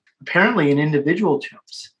buried apparently in individual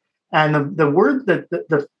tombs. And the word that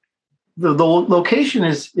the location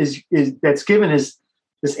is that's given is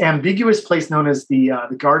this ambiguous place known as the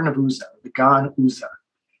Garden of Uzzah, the Gan Uzzah.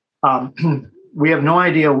 We have no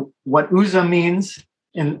idea what Uzzah means,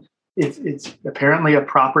 and it's apparently a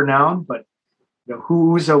proper noun, but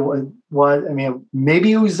who Uzzah was, I mean,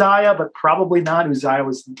 maybe Uzziah, but probably not. Uzziah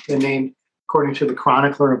was the name, according to the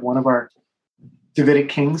chronicler, of one of our Davidic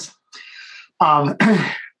kings.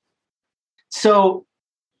 So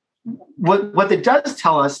what it does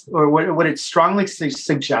tell us, or what it strongly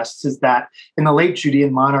suggests, is that in the late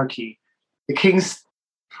Judean monarchy, the kings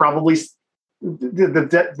probably,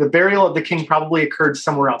 the burial of the king probably occurred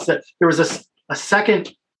somewhere else. There was a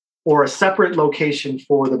second or a separate location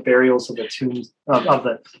for the burials of the tombs of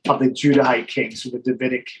the Judahite kings, or the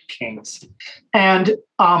Davidic kings. And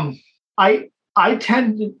I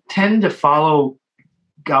tend to follow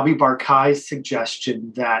Gabi Barkai's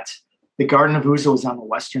suggestion that the Garden of Uzzah was on the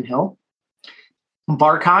Western Hill.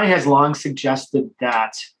 Barkai has long suggested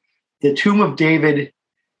that the tomb of David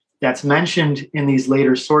that's mentioned in these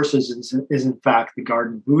later sources is in fact the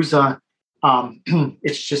Garden of Uzzah.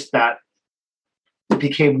 It's just that it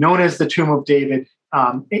became known as the tomb of David.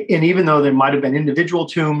 And even though there might have been individual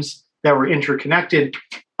tombs that were interconnected,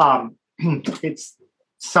 it's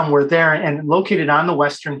somewhere there and located on the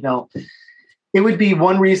Western Hill. It would be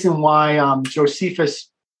one reason why Josephus,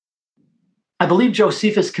 I believe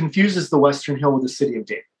Josephus confuses the Western Hill with the city of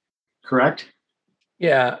David, correct?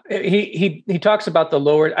 Yeah, he talks about the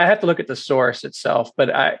lower. I have to look at the source itself,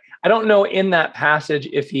 but I don't know in that passage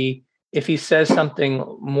if he says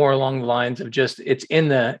something more along the lines of just it's in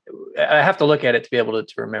the. I have to look at it to be able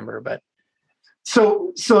to remember. But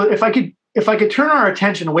so if I could turn our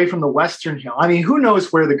attention away from the Western Hill, I mean, who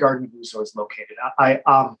knows where the Garden of Uzzah is located? I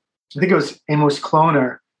think it was Amos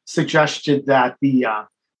Kloner suggested that the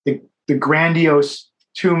grandiose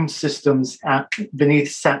tomb systems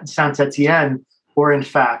beneath Saint Etienne were in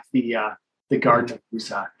fact the Garden of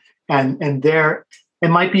Uzzah, and there it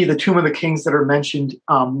might be the tomb of the kings that are mentioned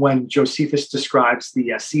when Josephus describes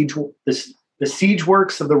the siege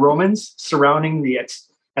works of the Romans surrounding the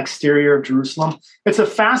exterior of Jerusalem. It's a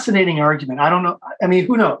fascinating argument. I don't know. I mean,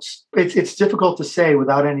 who knows? It's difficult to say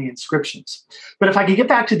without any inscriptions. But if I could get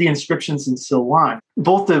back to the inscriptions in Silwan,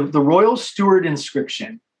 both the royal steward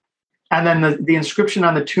inscription and then the inscription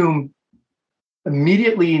on the tomb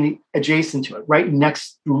immediately adjacent to it,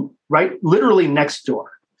 literally next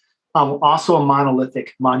door. Also a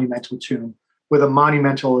monolithic monumental tomb with a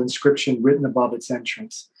monumental inscription written above its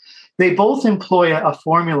entrance. They both employ a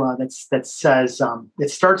formula that says, it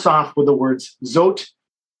starts off with the words Zot,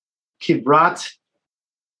 Kibrat,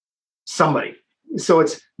 somebody. So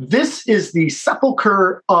this is the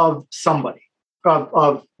sepulcher of somebody.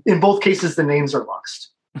 In both cases, the names are lost.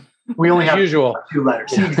 We only have usual 2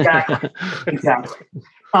 letters. Exactly.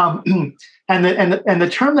 And the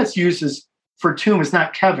term that's used for tomb is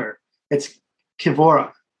not kever, it's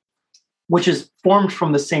kivora, which is formed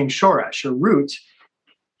from the same shoresh or root,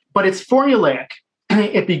 but it's formulaic.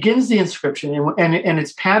 It begins the inscription and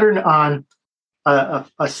it's patterned on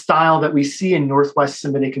a style that we see in Northwest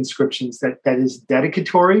Semitic inscriptions that is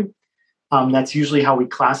dedicatory. That's usually how we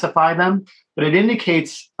classify them, but it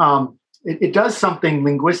indicates it does something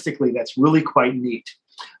linguistically that's really quite neat.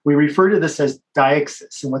 We refer to this as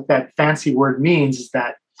deixis, and what that fancy word means is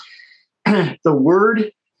that the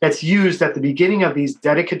word that's used at the beginning of these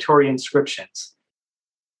dedicatory inscriptions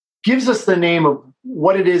gives us the name of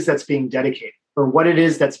what it is that's being dedicated. or what it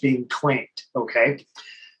is that's being claimed. Okay,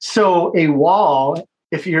 so a wall,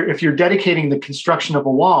 if you're dedicating the construction of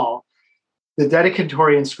a wall, the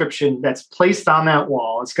dedicatory inscription that's placed on that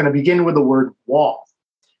wall, it's going to begin with the word wall.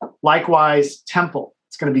 Likewise, temple,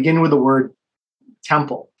 it's going to begin with the word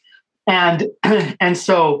temple. And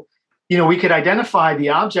so, we could identify the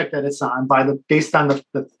object that it's on based on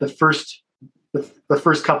the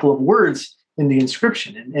first couple of words in the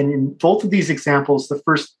inscription. And in both of these examples, the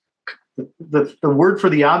word for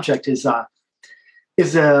the object is a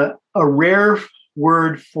rare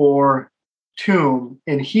word for tomb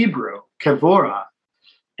in Hebrew, kavora.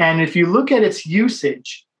 And if you look at its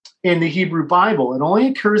usage in the Hebrew Bible, it only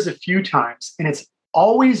occurs a few times, and it's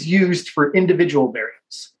always used for individual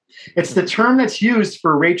burials. It's the term that's used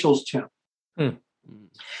for Rachel's tomb.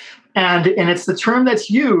 And it's the term that's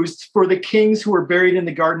used for the kings who were buried in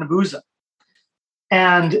the Garden of Uzzah.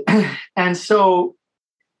 And so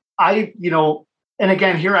and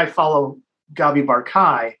again, here I follow Gabi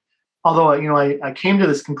Barkay, although, I came to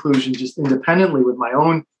this conclusion just independently with my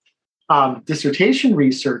own dissertation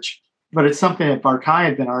research, but it's something that Barkay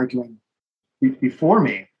had been arguing before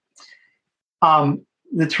me.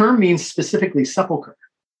 The term means specifically sepulcher.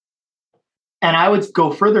 And I would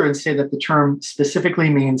go further and say that the term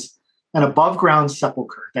specifically means an above ground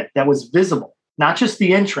sepulcher that was visible, not just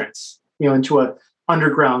the entrance, into an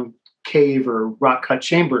underground cave or rock cut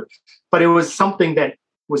chamber, but it was something that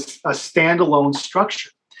was a standalone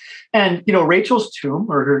structure. And, Rachel's tomb,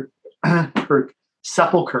 or her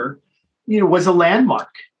sepulcher, was a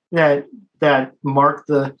landmark that marked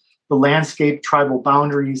the landscape, tribal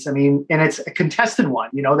boundaries. I mean, and it's a contested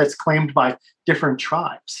one, that's claimed by different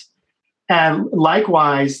tribes. And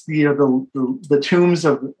likewise, the tombs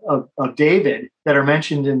of David that are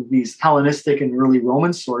mentioned in these Hellenistic and early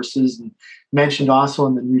Roman sources, and mentioned also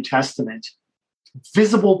in the New Testament,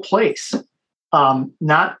 visible place,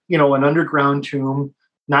 not an underground tomb,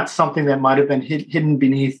 not something that might have been hidden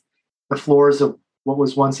beneath the floors of what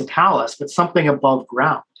was once a palace, but something above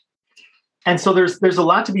ground. And so there's a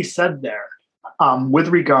lot to be said there with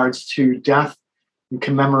regards to death and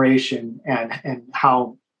commemoration, and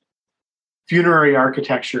how funerary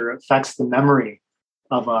architecture affects the memory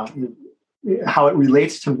of how it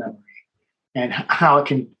relates to memory, and how it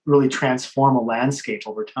can really transform a landscape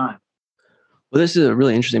over time. Well, this is a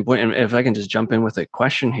really interesting point. And if I can just jump in with a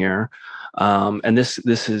question here, and this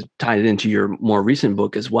is tied into your more recent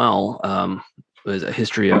book as well, was a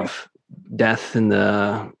history of death in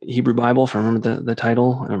the Hebrew Bible, if I remember the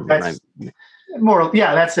title. That's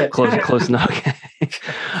it. Close enough. Okay.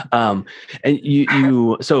 And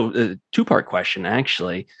you so a two-part question,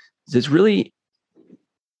 actually. It's really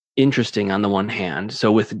interesting on the one hand.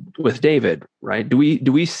 So with David, right? Do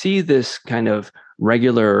we see this kind of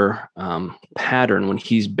regular pattern when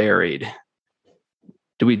he's buried?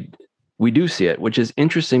 We do see it, which is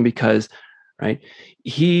interesting because, right,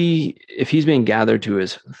 if he's being gathered to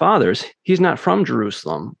his fathers, he's not from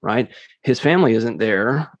Jerusalem, right? His family isn't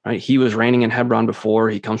there, right? He was reigning in Hebron before.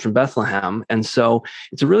 He comes from Bethlehem. And so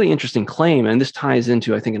it's a really interesting claim. And this ties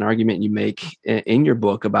into, I think, an argument you make in your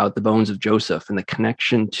book about the bones of Joseph and the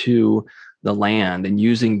connection to the land, and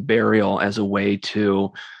using burial as a way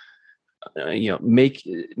to make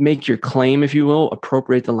your claim, if you will,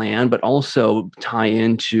 appropriate the land, but also tie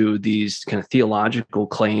into these kind of theological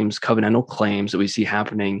claims, covenantal claims that we see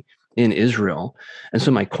happening in Israel. And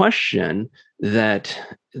so my question that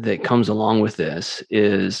comes along with this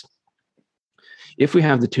is, if we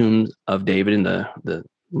have the tomb of David and the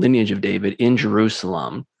lineage of David in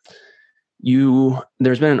Jerusalem,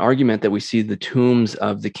 there's been an argument that we see the tombs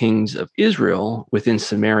of the kings of Israel within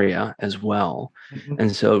Samaria as well. Mm-hmm.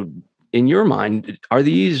 And so in your mind, are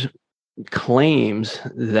these claims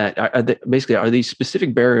that are these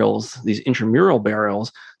specific burials, these intramural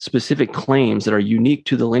burials, specific claims that are unique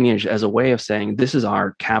to the lineage as a way of saying, this is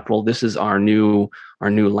our capital, this is our new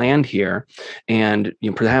land here? And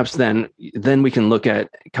perhaps then we can look at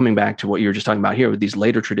coming back to what you were just talking about here with these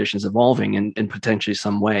later traditions evolving in potentially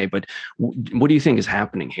some way. But what do you think is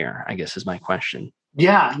happening here, I guess, is my question.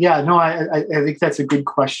 Yeah. No, I think that's a good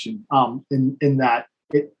question. In that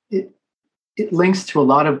it links to a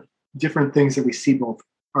lot of different things that we see both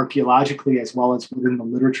archaeologically as well as within the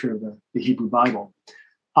literature of the Hebrew Bible.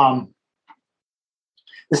 The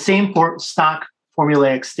same stock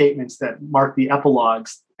formulaic statements that mark the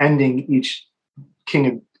epilogues ending each king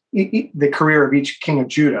of the career of each king of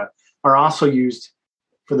Judah are also used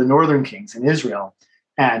for the northern kings in Israel,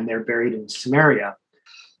 and they're buried in Samaria.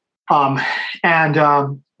 Norma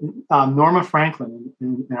Franklin,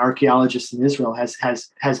 an archaeologist in Israel,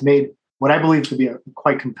 has made what I believe to be a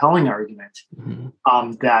quite compelling argument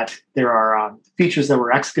that there are features that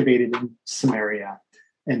were excavated in Samaria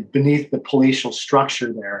and beneath the palatial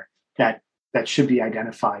structure there that should be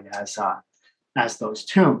identified as those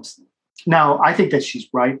tombs. Now, I think that she's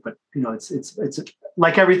right, but it's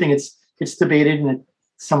like everything, it's debated and it's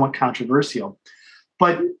somewhat controversial.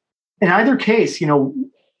 But in either case,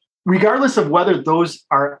 regardless of whether those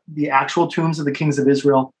are the actual tombs of the kings of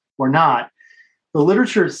Israel or not, the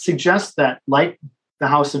literature suggests that, like the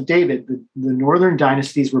House of David, the northern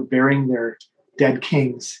dynasties were burying their dead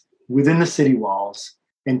kings within the city walls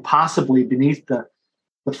and possibly beneath the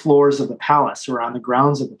floors of the palace or on the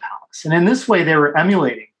grounds of the palace. And in this way, they were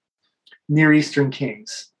emulating Near Eastern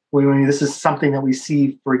kings. This is something that we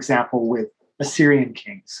see, for example, with Assyrian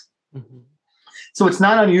kings. Mm-hmm. So it's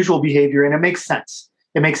not unusual behavior, and it makes sense.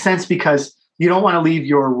 It makes sense because you don't want to leave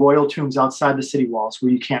your royal tombs outside the city walls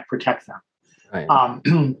where you can't protect them. Right.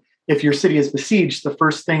 If your city is besieged, the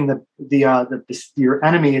first thing that your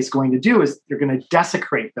enemy is going to do is they're going to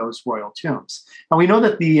desecrate those royal tombs. And we know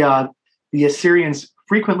that the Assyrians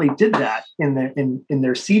frequently did that in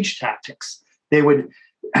their siege tactics. They would,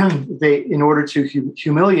 in order to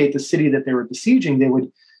humiliate the city that they were besieging, they would,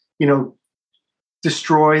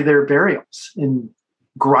 destroy their burials and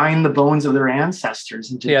grind the bones of their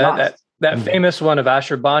ancestors into dust. That famous one of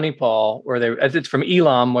Ashurbanipal, it's from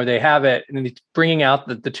Elam, where they have it, and he's bringing out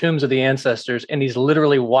the tombs of the ancestors, and he's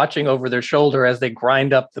literally watching over their shoulder as they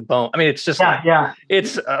grind up the bone. I mean, it's just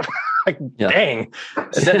it's dang,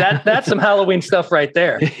 that's some Halloween stuff right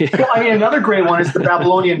there. Another great one is the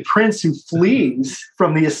Babylonian prince who flees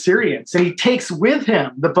from the Assyrians, and he takes with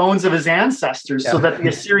him the bones of his ancestors so that the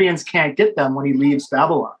Assyrians can't get them when he leaves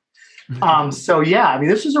Babylon.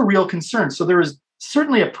 This is a real concern. So there is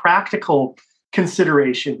certainly a practical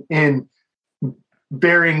consideration in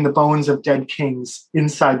burying the bones of dead kings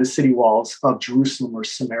inside the city walls of Jerusalem or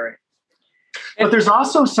Samaria. But there's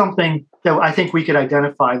also something that I think we could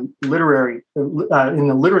identify in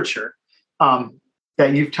the literature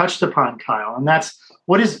that you've touched upon, Kyle, and that's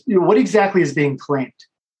what exactly is being claimed.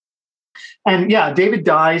 And David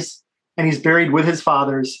dies, and he's buried with his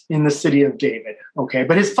fathers in the city of David. Okay,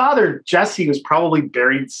 but his father, Jesse, was probably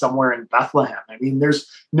buried somewhere in Bethlehem. I mean, there's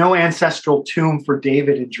no ancestral tomb for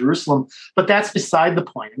David in Jerusalem, but that's beside the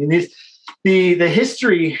point. I mean, the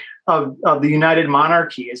history of the United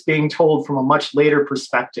Monarchy is being told from a much later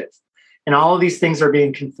perspective. And all of these things are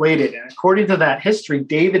being conflated. And according to that history,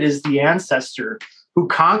 David is the ancestor who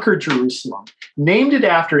conquered Jerusalem, named it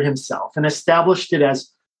after himself, and established it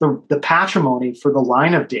as the patrimony for the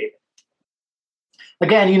line of David.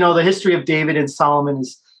 Again, the history of David and Solomon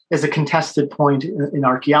is a contested point in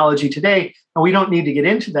archaeology today, and we don't need to get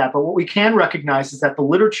into that. But what we can recognize is that the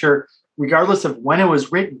literature, regardless of when it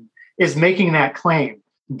was written, is making that claim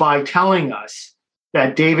by telling us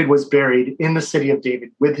that David was buried in the city of David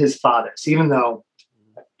with his fathers, even though,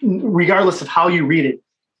 regardless of how you read it,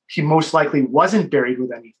 he most likely wasn't buried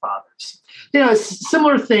with any fathers. A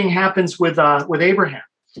similar thing happens with Abraham.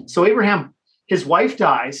 So Abraham, his wife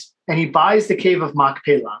dies, and he buys the cave of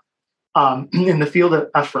Machpelah in the field of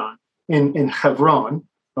Ephron in Hebron,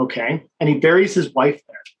 okay? And he buries his wife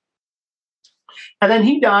there. And then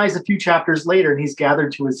he dies a few chapters later, and he's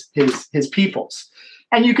gathered to his peoples.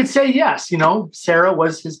 And you could say, yes, Sarah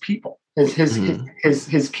was his people,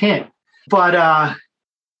 his kin. But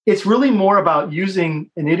it's really more about using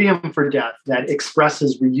an idiom for death that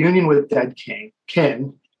expresses reunion with dead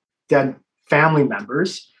kin, dead family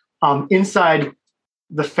members, inside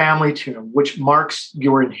the family tomb, which marks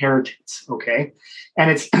your inheritance, okay?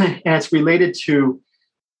 And it's related to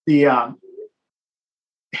the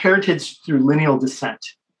heritage through lineal descent.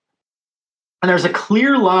 And there's a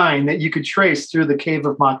clear line that you could trace through the cave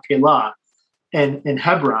of Machpelah in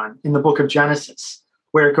Hebron in the book of Genesis,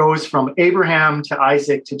 where it goes from Abraham to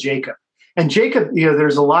Isaac to Jacob. And Jacob,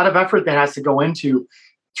 there's a lot of effort that has to go into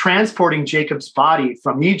transporting Jacob's body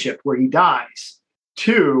from Egypt, where he dies,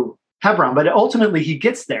 to Hebron, but ultimately he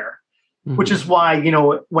gets there, which is why,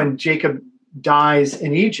 when Jacob dies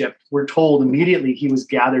in Egypt, we're told immediately he was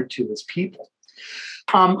gathered to his people.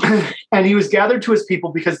 And he was gathered to his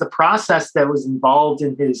people because the process that was involved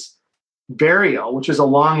in his burial, which was a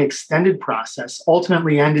long, extended process,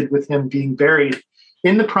 ultimately ended with him being buried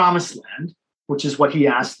in the promised land, which is what he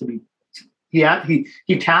asked to be.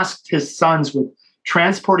 He tasked his sons with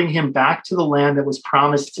transporting him back to the land that was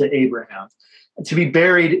promised to Abraham, to be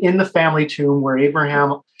buried in the family tomb where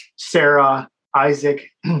Abraham, Sarah, Isaac,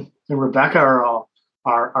 and Rebecca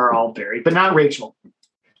are all buried, but not Rachel.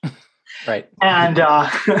 Right. And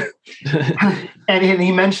and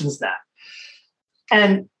he mentions that.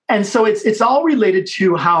 And And so it's all related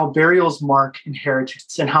to how burials mark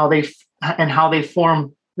inheritance and how they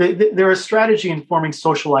form. They're a strategy in forming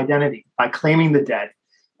social identity by claiming the dead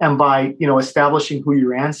and by establishing who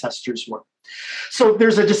your ancestors were. So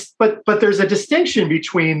there's a distinction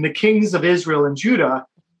between the kings of Israel and Judah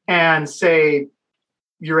and, say,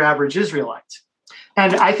 your average Israelite.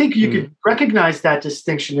 And I think you could recognize that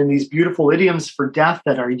distinction in these beautiful idioms for death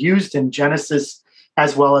that are used in Genesis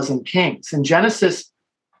as well as in Kings. In Genesis,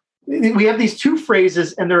 we have these two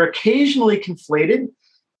phrases, and they're occasionally conflated,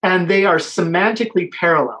 and they are semantically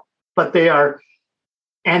parallel, but they are,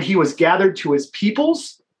 and he was gathered to his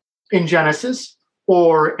peoples in Genesis,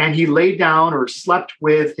 and he lay down or slept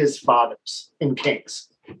with his fathers in Kings.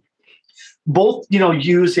 Both,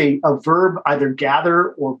 use a verb, either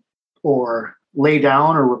gather or lay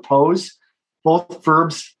down or repose. Both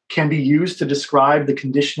verbs can be used to describe the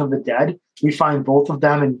condition of the dead. We find both of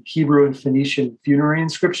them in Hebrew and Phoenician funerary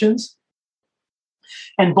inscriptions.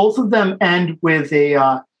 And both of them end with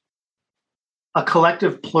a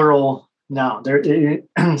collective plural noun.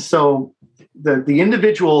 So the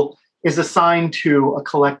individual is assigned to a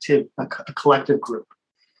collective group.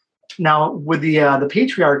 Now, with the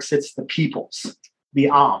patriarchs, it's the peoples, the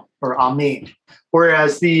Am or Amin.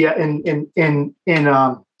 Whereas in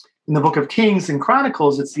the Book of Kings and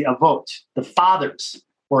Chronicles, it's the Avot, the fathers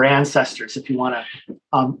or ancestors, if you want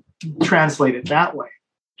to translate it that way.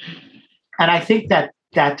 And I think that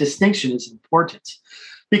distinction is important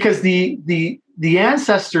because the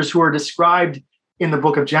ancestors who are described in the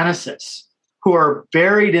Book of Genesis, who are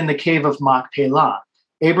buried in the cave of Machpelah,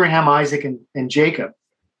 Abraham, Isaac, and Jacob,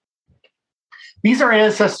 these are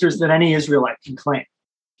ancestors that any Israelite can claim.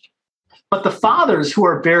 But the fathers who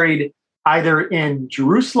are buried either in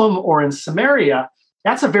Jerusalem or in Samaria,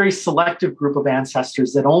 that's a very selective group of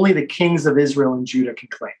ancestors that only the kings of Israel and Judah can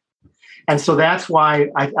claim. And so that's why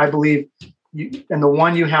I believe, and the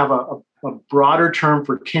one you have a broader term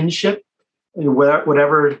for kinship,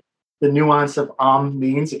 whatever the nuance of Am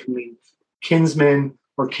means. It can mean kinsmen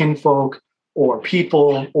or kinfolk or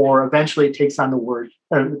people, or eventually it takes on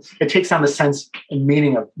the sense and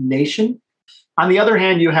meaning of nation. On the other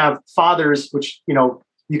hand, you have fathers, which,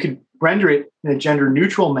 you could render it in a gender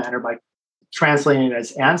neutral manner by translating it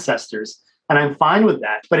as ancestors. And I'm fine with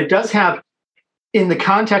that. But it does have, in the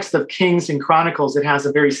context of Kings and Chronicles, it has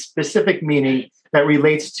a very specific meaning that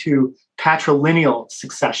relates to patrilineal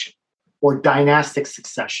succession or dynastic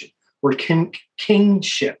succession, where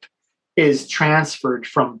kingship is transferred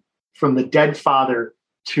from the dead father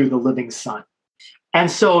to the living son. And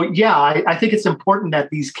so, I think it's important that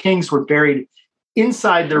these kings were buried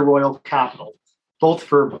inside their royal capital, both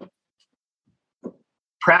for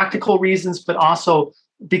practical reasons, but also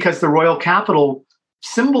because the royal capital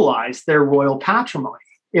symbolized their royal patrimony.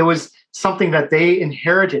 It was something that they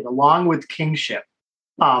inherited along with kingship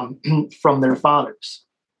from their fathers.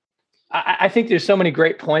 I think there's so many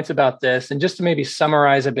great points about this. And just to maybe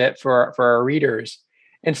summarize a bit for our readers,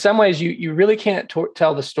 in some ways, you really can't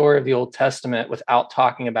tell the story of the Old Testament without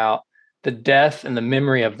talking about the death and the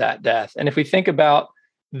memory of that death. And if we think about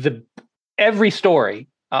every story,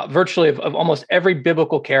 virtually of almost every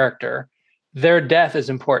biblical character, their death is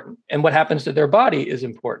important. And what happens to their body is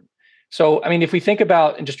important. So, if we think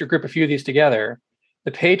about, and just to group a few of these together,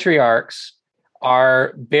 the patriarchs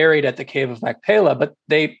are buried at the cave of Machpelah, but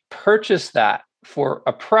they purchase that for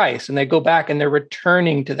a price, and they go back and they're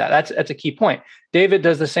returning to that. That's a key point. David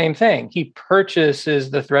does the same thing. He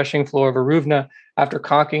purchases the threshing floor of Aruvna after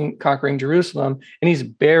conquering Jerusalem, and he's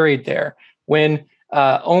buried there. When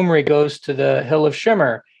Omri goes to the hill of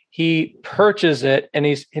Shimmer, he purchases it and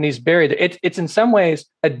he's buried there. It's in some ways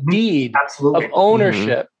a deed of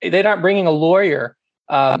ownership. Mm-hmm. They're not bringing a lawyer.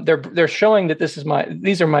 They're showing that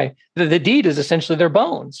the deed is essentially their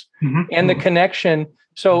bones and the connection.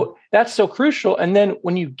 So that's so crucial. And then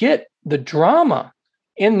when you get the drama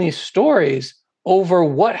in these stories over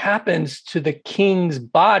what happens to the king's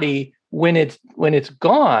body when it's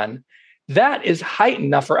gone, that is heightened.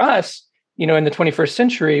 Now for us, in the 21st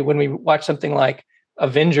century, when we watch something like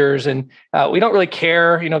Avengers and we don't really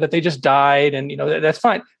care, that they just died and, that's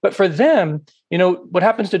fine. But for them, what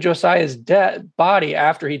happens to Josiah's body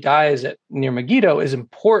after he dies near Megiddo is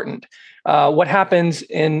important. What happens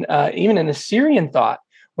even in Assyrian thought,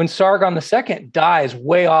 when Sargon II dies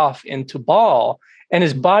way off in Tubal and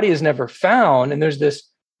his body is never found, and there's this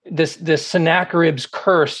Sennacherib's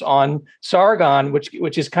curse on Sargon,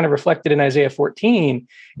 which is kind of reflected in Isaiah 14.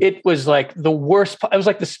 It was like the worst. It was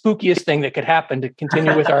like the spookiest thing that could happen, to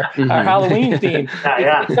continue with our Halloween theme.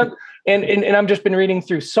 And I've just been reading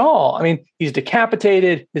through Saul. He's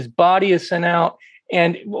decapitated. His body is sent out.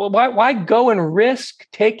 And why go and risk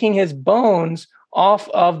taking his bones off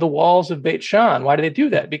of the walls of Beit Shan? Why do they do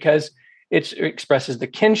that? Because it expresses the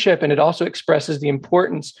kinship, and it also expresses the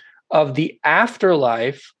importance of the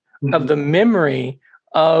afterlife, of the memory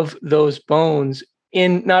of those bones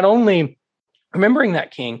in not only remembering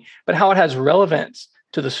that king, but how it has relevance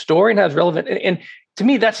to the story and has relevant. And to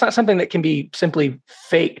me, that's not something that can be simply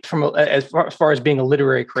faked from as far as being a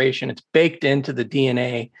literary creation. It's baked into the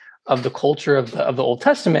DNA of the culture of the Old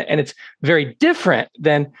Testament. And it's very different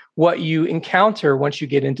than what you encounter once you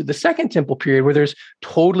get into the Second Temple period, where there's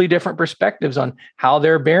totally different perspectives on how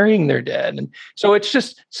they're burying their dead. And so it's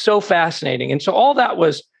just so fascinating. And so all that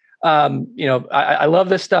was, I love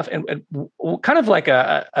this stuff. And kind of like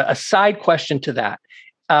a side question to that.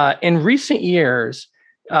 In recent years,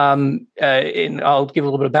 and I'll give a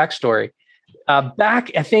little bit of backstory.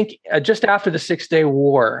 Back, I think, just after the 6-Day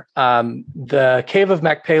War, the Cave of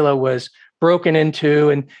Machpelah was broken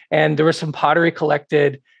into, and there was some pottery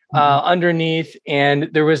collected underneath, and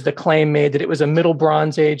there was the claim made that it was a Middle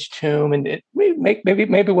Bronze Age tomb, and it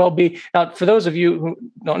maybe well be. Now, for those of you who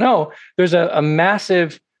don't know, there's a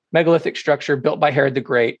massive megalithic structure built by Herod the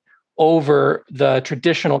Great over the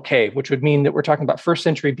traditional cave, which would mean that we're talking about 1st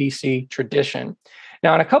century BC tradition.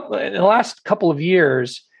 Now, in the last couple of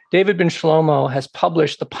years, David Ben Shlomo has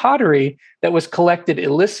published the pottery that was collected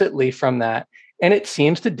illicitly from that, and it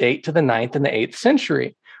seems to date to the 9th and the 8th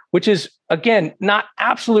century, which is, again, not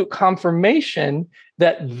absolute confirmation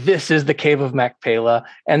that this is the Cave of Machpelah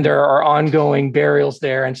and there are ongoing burials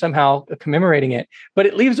there and somehow commemorating it. But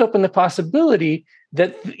it leaves open the possibility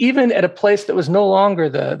that even at a place that was no longer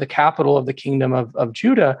the capital of the kingdom of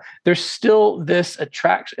Judah, there's still this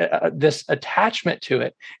attachment to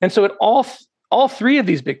it. And so at all three of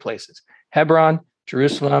these big places, Hebron,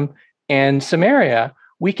 Jerusalem, and Samaria,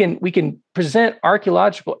 we can present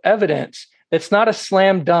archaeological evidence that's not a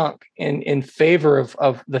slam dunk in favor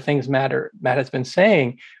of the things Matt has been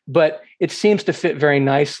saying, but it seems to fit very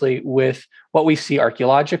nicely with what we see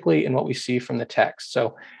archaeologically and what we see from the text.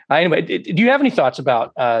 So anyway, do you have any thoughts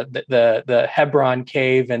about the Hebron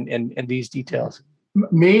cave and these details?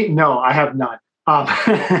 Me? No, I have not.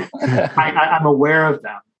 I'm aware of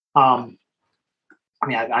them.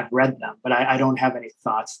 I've read them, but I don't have any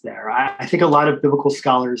thoughts there. I think a lot of biblical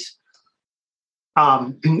scholars,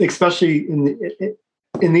 especially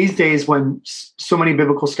in these days when so many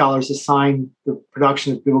biblical scholars assign the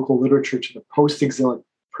production of biblical literature to the post-exilic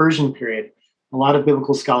Persian period, a lot of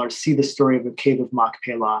biblical scholars see the story of the Cave of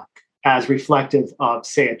Machpelah as reflective of,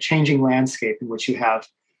 say, a changing landscape in which you have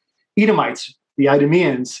Edomites, the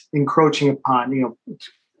Idumeans, encroaching upon,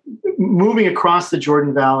 moving across the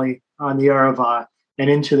Jordan Valley on the Arava and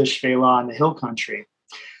into the Shephelah and the hill country.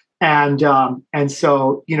 And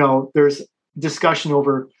so, there's discussion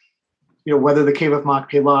over, whether the Cave of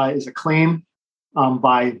Machpelah is a claim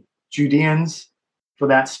by Judeans for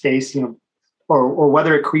that space, or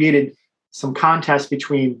whether it created some contest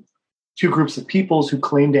between two groups of peoples who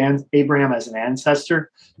claimed Abraham as an ancestor,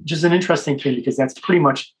 which is an interesting thing because that's pretty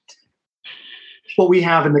much what we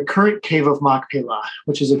have in the current Cave of Machpelah,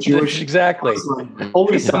 which is a Jewish exactly.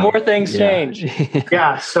 The more things change.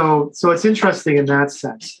 Yeah, so it's interesting in that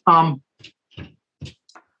sense.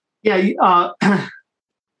 We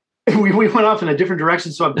went off in a different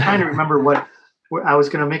direction, so I'm trying to remember what I was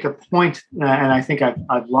going to make a point, and I think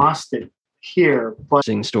I've lost it here. But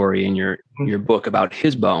story in your book about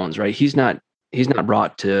his bones, right? He's not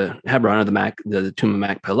brought to Hebron or the tomb of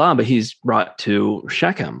Machpelah, but he's brought to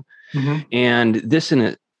Shechem. Mm-hmm. And this in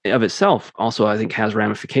it of itself also, I think, has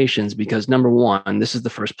ramifications because, number one, this is the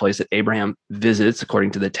first place that Abraham visits,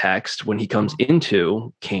 according to the text, when he comes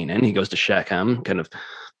into Canaan. He goes to Shechem, kind of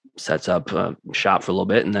sets up shop for a little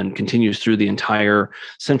bit, and then continues through the entire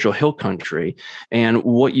central hill country. And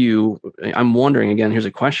I'm wondering, again, here's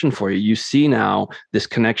a question for you. You see now this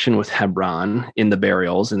connection with Hebron in the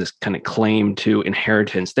burials and this kind of claim to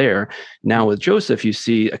inheritance there. Now with Joseph, you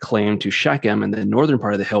see a claim to Shechem in the northern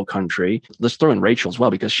part of the hill country. Let's throw in Rachel as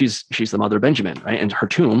well, because she's the mother of Benjamin, right? And her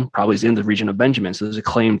tomb probably is in the region of Benjamin. So there's a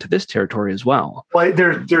claim to this territory as well. Well,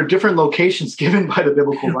 there are different locations given by the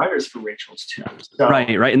biblical writers for Rachel's tomb. So. Right.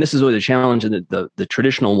 And this is really the challenge, and the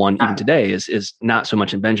traditional one even today is not so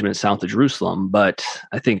much in Benjamin, south of Jerusalem, but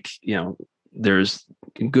I think there's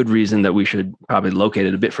good reason that we should probably locate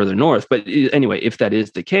it a bit further north. But anyway, if that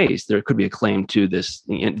is the case, there could be a claim to this,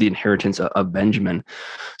 the inheritance of Benjamin.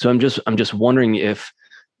 So I'm just wondering if,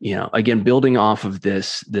 again, building off of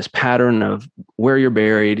this pattern of where you're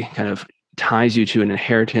buried kind of ties you to an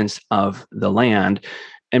inheritance of the land,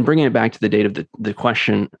 and bringing it back to the date of the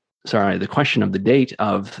question the question of the date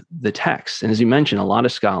of the text. And as you mentioned, a lot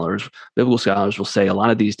of scholars, biblical scholars, will say a lot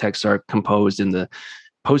of these texts are composed in the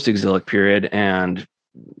post-exilic period and,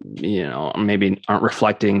 maybe aren't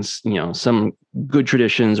reflecting, some good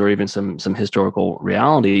traditions or even some historical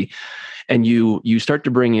reality. And you start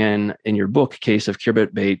to bring in your book, Case of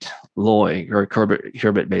Khirbet Beit Loy, or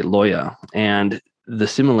Khirbet Beit Loya, and the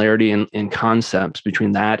similarity in concepts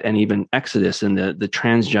between that and even Exodus and the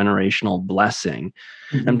transgenerational blessing.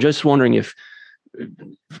 Mm-hmm. I'm just wondering if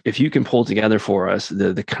you can pull together for us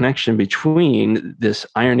the connection between this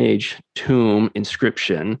Iron Age tomb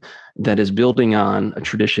inscription that is building on a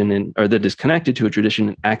tradition or that is connected to a tradition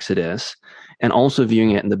in Exodus, and also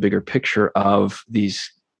viewing it in the bigger picture of these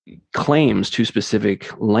claims to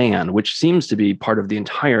specific land, which seems to be part of the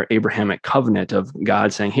entire Abrahamic covenant of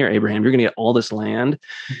God saying, here, Abraham, you're going to get all this land.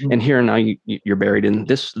 Mm-hmm. And here now you're buried in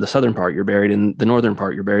the southern part, you're buried in the northern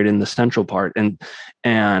part, you're buried in the central part.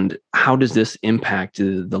 And how does this impact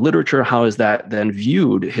the literature? How is that then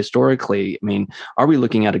viewed historically? I mean, are we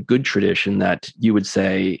looking at a good tradition that you would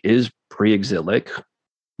say is pre-exilic,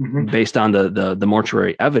 mm-hmm. based on the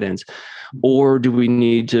mortuary evidence? Or do we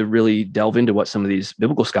need to really delve into what some of these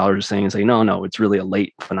biblical scholars are saying and say, no, it's really a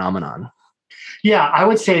late phenomenon? Yeah, I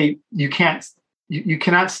would say you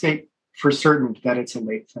cannot state for certain that it's a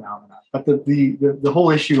late phenomenon. But the whole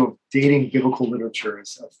issue of dating biblical literature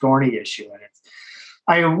is a thorny issue, and it's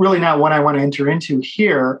really not one I want to enter into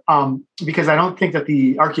here, because I don't think that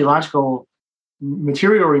the archaeological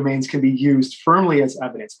material remains can be used firmly as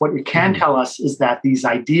evidence. What it can tell us is that these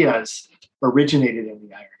ideas originated in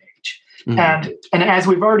the Iron Age. Mm-hmm. And as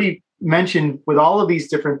we've already mentioned, with all of these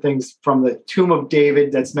different things, from the tomb of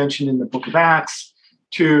David that's mentioned in the book of Acts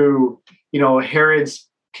to, Herod's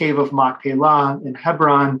cave of Machpelah in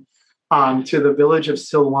Hebron, to the village of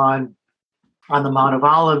Silwan on the Mount of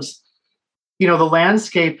Olives, the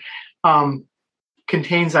landscape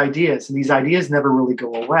contains ideas, and these ideas never really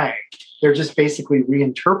go away. They're just basically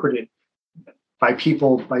reinterpreted by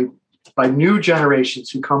people, by new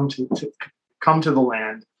generations who come to the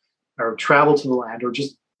land, or travel to the land, or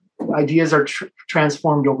just ideas are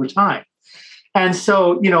transformed over time. And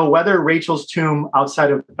so, whether Rachel's tomb outside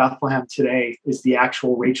of Bethlehem today is the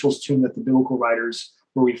actual Rachel's tomb that the biblical writers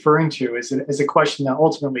were referring to is a question that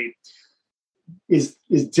ultimately is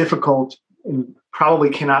difficult and probably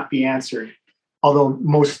cannot be answered, although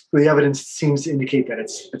most of the evidence seems to indicate that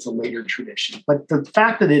it's a later tradition. But the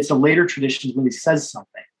fact that it's a later tradition really says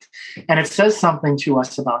something. And it says something to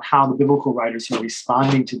us about how the biblical writers are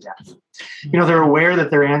responding to death. They're aware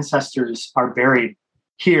that their ancestors are buried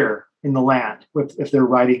here in the land, if they're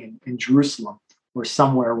writing in Jerusalem or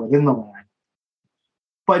somewhere within the land.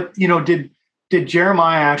 But, did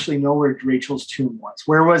Jeremiah actually know where Rachel's tomb was?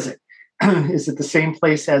 Where was it? Is it the same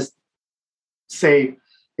place as, say,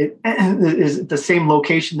 is it the same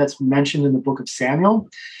location that's mentioned in the book of Samuel?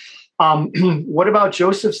 What about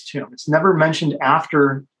Joseph's tomb? It's never mentioned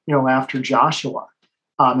after Joshua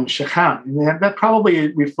in Shechem. And that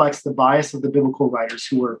probably reflects the bias of the biblical writers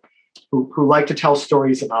who like to tell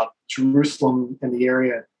stories about Jerusalem and the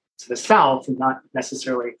area to the south and not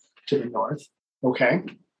necessarily to the north. Okay.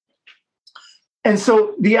 And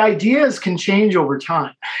so the ideas can change over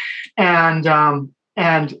time. And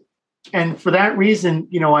for that reason,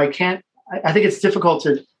 I think it's difficult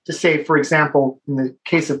to say, for example, in the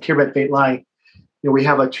case of Khirbet Beit Lai, we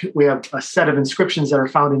have a set of inscriptions that are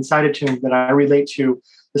found inside a tomb that I relate to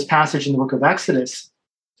this passage in the book of Exodus,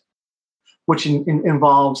 which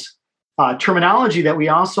involves terminology that we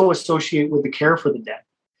also associate with the care for the dead.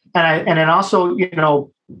 And it also,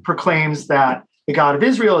 proclaims that the God of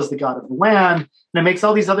Israel is the God of the land. And it makes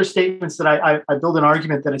all these other statements that I build an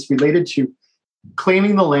argument that it's related to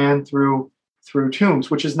claiming the land through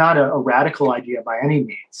tombs, which is not a radical idea by any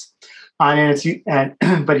means.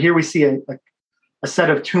 But here we see a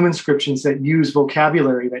set of tomb inscriptions that use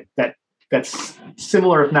vocabulary that's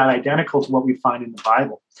similar, if not identical, to what we find in the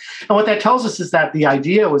Bible. And what that tells us is that the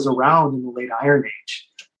idea was around in the late Iron Age.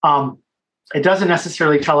 It doesn't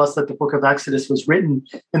necessarily tell us that the book of Exodus was written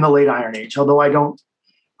in the late Iron Age, although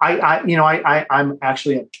I'm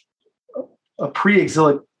actually a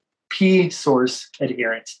pre-exilic P source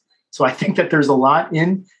adherent. So I think that there's a lot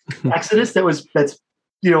in Exodus that's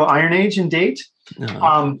Iron Age in date.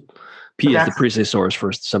 P is the priestly source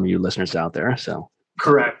for some of you listeners out there. So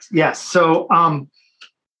correct. Yes. So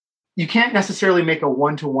you can't necessarily make a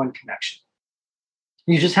one-to-one connection.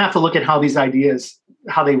 You just have to look at how these ideas,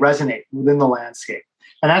 how they resonate within the landscape.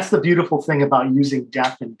 And that's the beautiful thing about using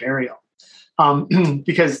death and burial,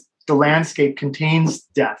 because the landscape contains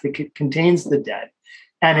death. It contains the dead.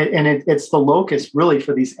 And it's the locus really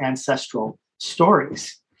for these ancestral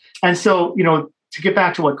stories. And so, to get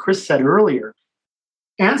back to what Chris said earlier,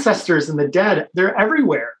 ancestors and the dead, they're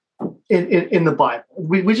everywhere in the Bible.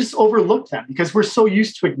 We just overlook them because we're so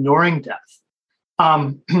used to ignoring death.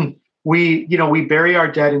 We bury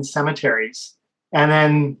our dead in cemeteries, and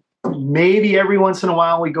then maybe every once in a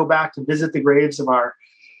while we go back to visit the graves of our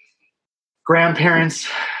grandparents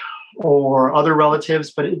or other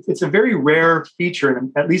relatives, but it's a very rare feature,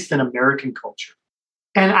 at least in American culture.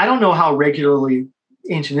 And I don't know how regularly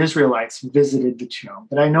ancient Israelites visited the tomb,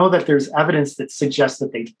 but I know that there's evidence that suggests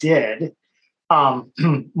that they did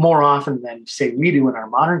more often than, say, we do in our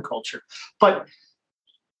modern culture. But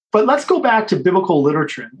let's go back to biblical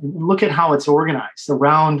literature and look at how it's organized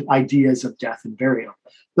around ideas of death and burial.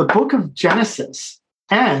 The book of Genesis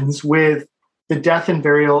ends with the death and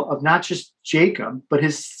burial of not just Jacob, but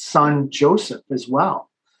his son Joseph as well.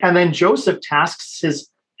 And then Joseph tasks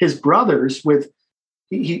his brothers with,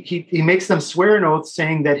 he makes them swear an oath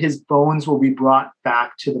saying that his bones will be brought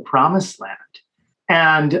back to the promised land.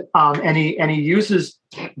 And he uses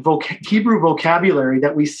Hebrew vocabulary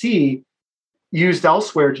that we see used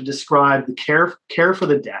elsewhere to describe the care for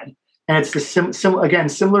the dead. And it's the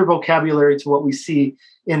similar vocabulary to what we see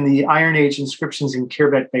in the Iron Age inscriptions in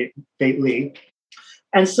Khirbet Beit Li.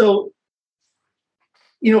 And so,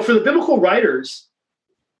 for the biblical writers,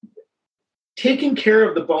 taking care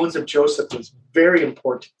of the bones of Joseph was very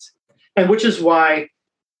important. And which is why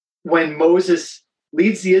when Moses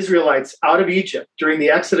leads the Israelites out of Egypt during the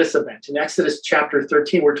Exodus event, in Exodus chapter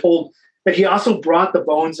 13, we're told that he also brought the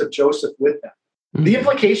bones of Joseph with them. Mm-hmm. The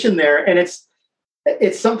implication there, and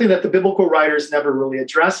it's something that the biblical writers never really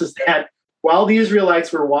address, is that while the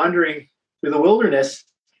Israelites were wandering through the wilderness,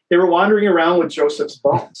 they were wandering around with Joseph's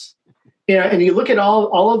bones. And you look at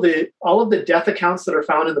all of the death accounts that are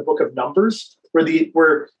found in the book of Numbers, where the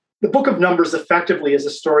book of Numbers effectively is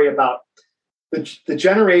a story about the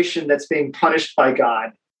generation that's being punished by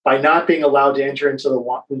God by not being allowed to enter into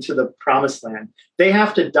the promised land. They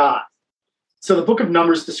have to die. So the book of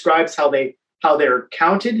Numbers describes how they're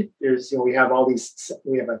counted. We have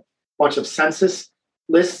a bunch of census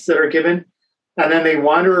lists that are given, and then they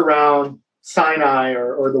wander around Sinai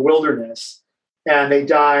or the wilderness, and they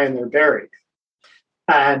die and they're buried.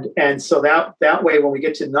 And so that way, when we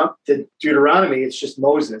get to Deuteronomy, it's just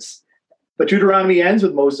Moses. But Deuteronomy ends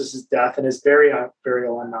with Moses' death and his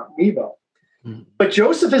burial on Mount Nebo. Mm-hmm. But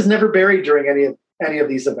Joseph is never buried during any of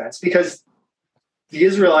these events because the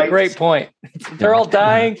Israelites. Great point. They're all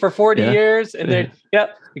dying for 40 years, and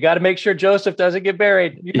you got to make sure Joseph doesn't get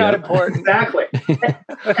buried. You're not important. Exactly.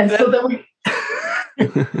 And so then we.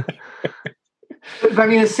 I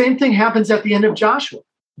mean, the same thing happens at the end of Joshua.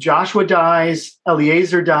 Joshua dies,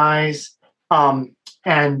 Eleazar dies,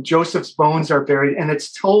 and Joseph's bones are buried. And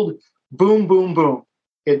it's told, boom, boom, boom.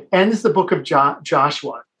 It ends the book of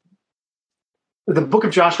Joshua. The book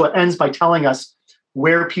of Joshua ends by telling us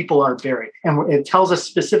where people are buried. And it tells us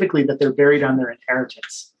specifically that they're buried on their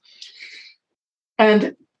inheritance.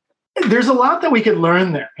 And there's a lot that we could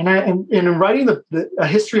learn there. And in writing a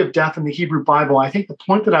history of death in the Hebrew Bible, I think the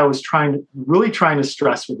point that I was really trying to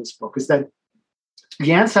stress with this book is that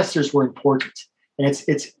the ancestors were important. And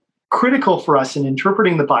it's critical for us in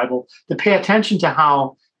interpreting the Bible to pay attention to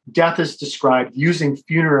how death is described using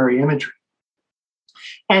funerary imagery.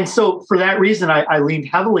 And so for that reason, I leaned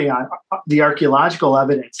heavily on the archaeological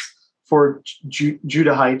evidence for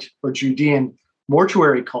Judahite or Judean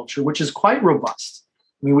mortuary culture, which is quite robust.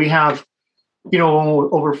 I mean, we have,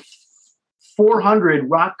 over 400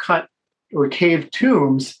 rock-cut or cave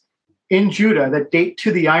tombs in Judah that date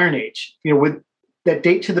to the Iron Age, that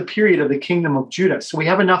date to the period of the kingdom of Judah. So we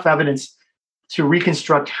have enough evidence to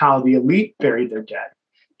reconstruct how the elite buried their dead.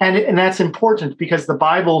 And that's important because the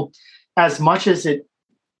Bible, as much as it,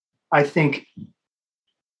 I think,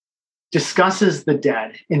 discusses the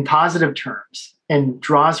dead in positive terms and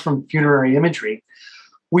draws from funerary imagery,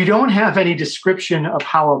 we don't have any description of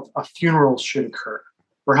how a funeral should occur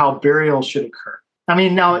or how burial should occur. I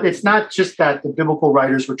mean, now it's not just that the biblical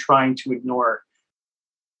writers were trying to ignore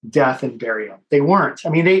death and burial. They weren't. I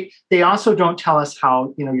mean, they also don't tell us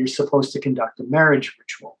how, you're supposed to conduct a marriage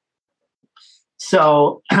ritual.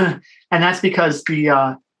 So, and that's because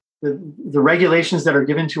the regulations that are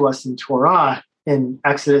given to us in Torah, in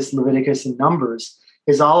Exodus, Leviticus, and Numbers,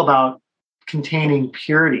 is all about containing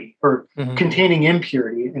purity or containing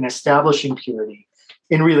impurity and establishing purity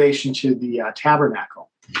in relation to the tabernacle.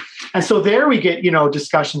 And so there we get,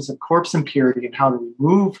 discussions of corpse impurity and how to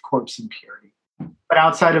remove corpse impurity. But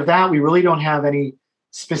outside of that, we really don't have any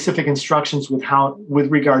specific instructions with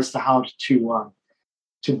regards to how to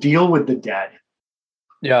deal with the dead.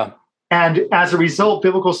 Yeah. And as a result,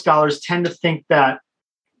 biblical scholars tend to think that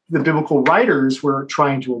the biblical writers were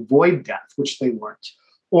trying to avoid death, which they weren't,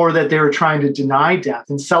 or that they were trying to deny death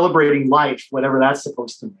and celebrating life, whatever that's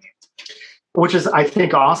supposed to mean, which is, I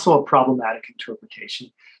think, also a problematic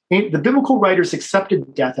interpretation. The biblical writers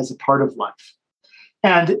accepted death as a part of life.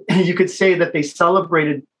 And you could say that they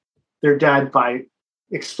celebrated their dead by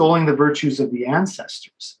extolling the virtues of the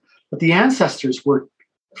ancestors. But the ancestors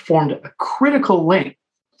formed a critical link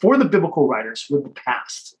for the biblical writers with the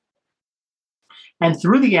past. And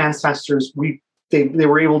through the ancestors, they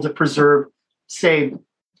were able to preserve, say,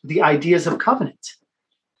 the ideas of covenant.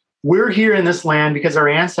 We're here in this land because our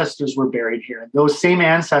ancestors were buried here. And those same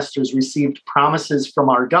ancestors received promises from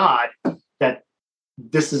our God that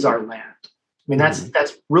this is our land. I mean,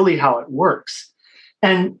 that's really how it works.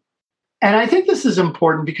 And I think this is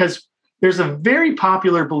important because there's a very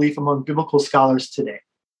popular belief among biblical scholars today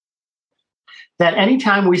that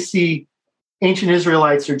anytime we see ancient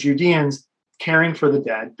Israelites or Judeans caring for the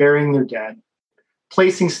dead, burying their dead,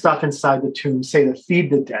 placing stuff inside the tomb, say to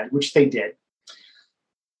feed the dead, which they did,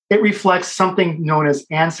 it reflects something known as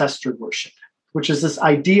ancestor worship, which is this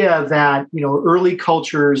idea that, early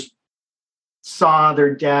cultures saw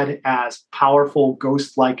their dead as powerful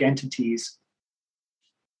ghost-like entities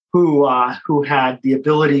who had the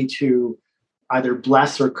ability to either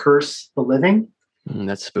bless or curse the living.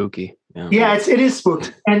 That's spooky. Yeah, it is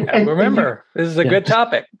spooky. And remember, this is a good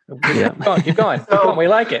topic. Keep going. We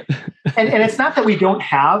like it. And it's not that we don't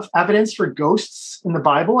have evidence for ghosts in the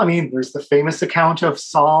Bible. I mean, there's the famous account of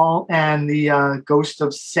Saul and the ghost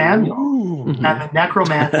of Samuel and the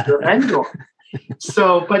necromancer of Endor.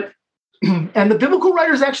 And the biblical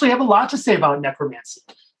writers actually have a lot to say about necromancy.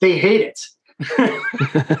 They hate it.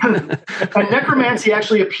 And necromancy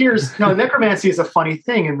actually appears. Now, necromancy is a funny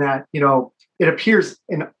thing in that, it appears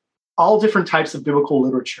in all different types of biblical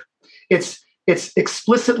literature. It's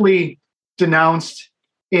explicitly denounced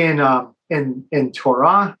in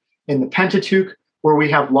Torah, in the Pentateuch, where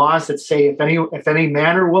we have laws that say if any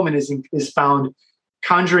man or woman is found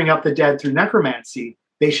conjuring up the dead through necromancy,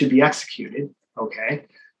 they should be executed. Okay,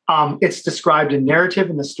 it's described in narrative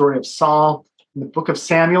in the story of Saul in the book of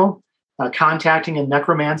Samuel, contacting a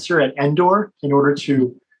necromancer at Endor in order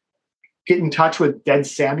to get in touch with dead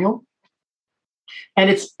Samuel. And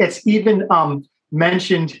it's even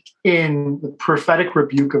mentioned in the prophetic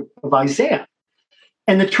rebuke of Isaiah.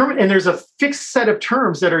 And there's a fixed set of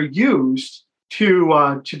terms that are used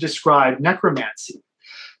to describe necromancy.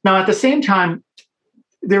 Now, at the same time,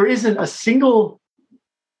 there isn't a single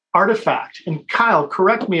artifact. And Kyle,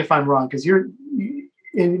 correct me if I'm wrong, because you're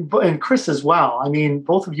and Chris as well. I mean,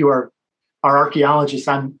 both of you are archaeologists.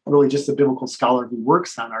 I'm really just a biblical scholar who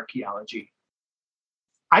works on archaeology.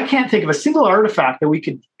 I can't think of a single artifact that we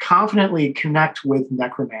could confidently connect with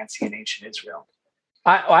necromancy in ancient Israel.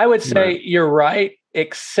 I would say you're right,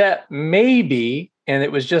 except maybe, and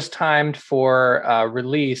it was just timed for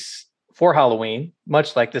release for Halloween,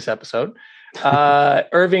 much like this episode.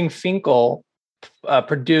 Irving Finkel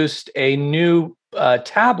produced a new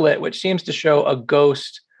tablet, which seems to show a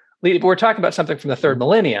ghost. We're talking about something from the third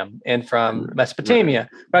millennium and from Mesopotamia.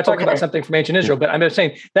 We're not talking about something from ancient Israel, but I'm just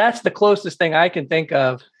saying that's the closest thing I can think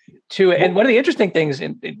of to it. And one of the interesting things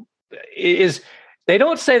is they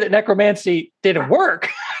don't say that necromancy didn't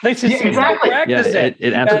work. They just practice it.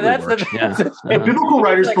 It absolutely works. The biblical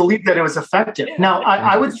writers believe that it was effective. Now,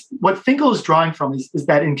 what Finkel is drawing from is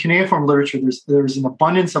that in cuneiform literature, there's an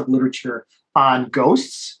abundance of literature on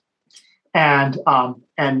ghosts. And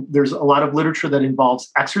there's a lot of literature that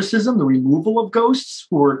involves exorcism, the removal of ghosts,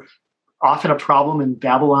 who were often a problem in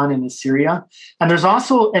Babylon and Assyria. And there's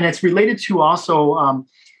also, and it's related to also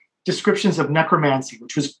descriptions of necromancy,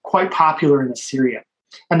 which was quite popular in Assyria.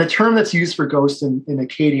 And the term that's used for ghosts in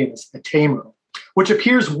Akkadian is Atemu, which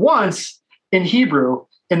appears once in Hebrew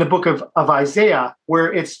in the book of Isaiah,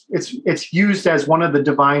 where it's used as one of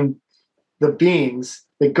the beings,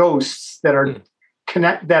 the ghosts that are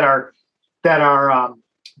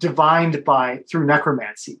divined through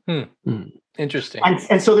necromancy. Interesting.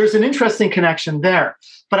 And so there's an interesting connection there.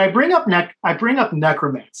 But I bring up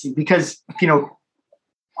necromancy because,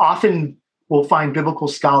 often we'll find biblical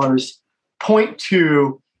scholars point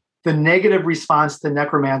to the negative response to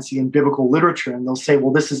necromancy in biblical literature. And they'll say,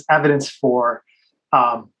 well, this is evidence for,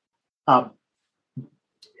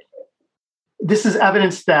 this is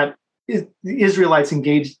evidence that the Israelites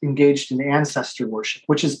engaged in ancestor worship,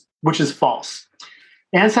 which is false.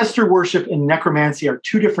 Ancestor worship and necromancy are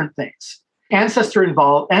two different things. Ancestor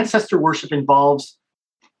worship involves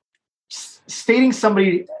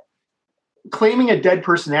claiming a dead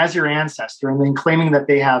person as your ancestor, and then claiming that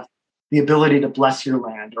they have the ability to bless your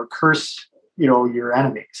land or curse, your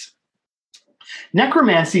enemies.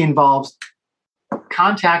 Necromancy involves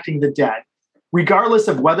contacting the dead, regardless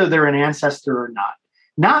of whether they're an ancestor or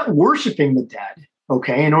not worshiping the dead,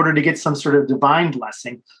 okay, in order to get some sort of divine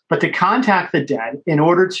blessing, but to contact the dead in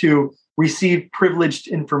order to receive privileged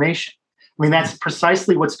information. I mean, that's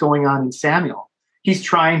precisely what's going on in Samuel. He's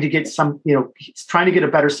trying to get he's trying to get a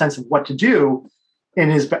better sense of what to do in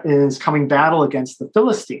his coming battle against the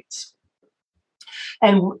Philistines.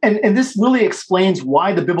 And this really explains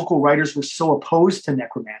why the biblical writers were so opposed to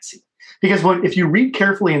necromancy. Because if you read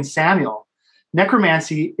carefully in Samuel,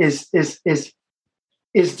 necromancy is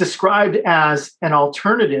described as an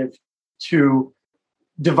alternative to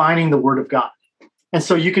divining the word of God. And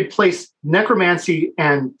so you could place necromancy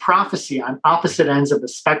and prophecy on opposite ends of the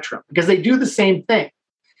spectrum because they do the same thing.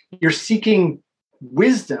 You're seeking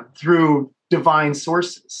wisdom through divine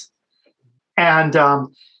sources. And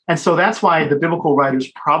so that's why the biblical writers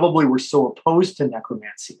probably were so opposed to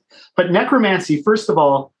necromancy. But necromancy, first of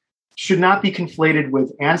all, should not be conflated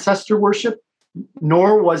with ancestor worship,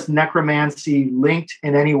 nor was necromancy linked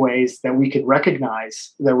in any ways that we could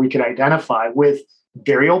recognize, that we could identify with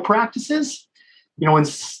burial practices. You know,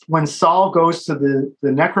 when Saul goes to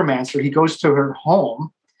the necromancer, he goes to her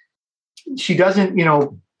home. She doesn't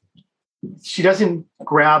go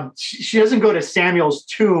to Samuel's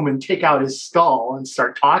tomb and take out his skull and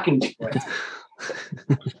start talking to it.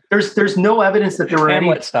 There's no evidence that there were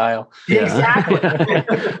Hamlet any style. Yeah. Exactly.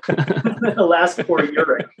 The last poor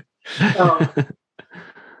Uric.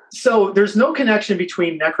 So there's no connection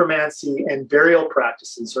between necromancy and burial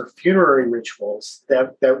practices or funerary rituals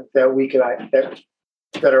that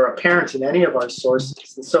are apparent in any of our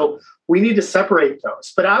sources. And so we need to separate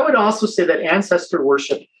those. But I would also say that ancestor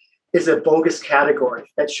worship is a bogus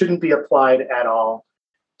category that shouldn't be applied at all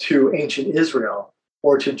to ancient Israel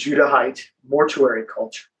or to Judahite mortuary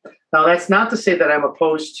culture. Now, that's not to say that I'm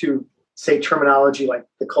opposed to, say, terminology like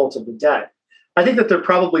the cult of the dead. I think that there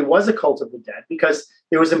probably was a cult of the dead because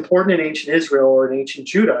it was important in ancient Israel or in ancient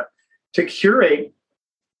Judah to curate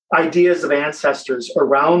ideas of ancestors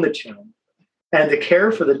around the tomb and to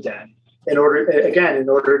care for the dead in order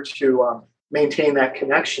to maintain that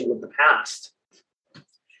connection with the past.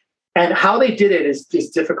 And how they did it is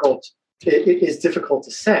difficult. It is difficult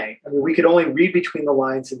to say. I mean, we could only read between the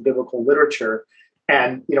lines in biblical literature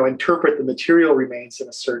and interpret the material remains in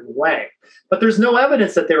a certain way. But there's no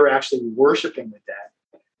evidence that they were actually worshiping the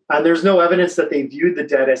dead. And there's no evidence that they viewed the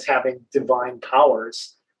dead as having divine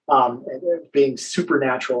powers, and being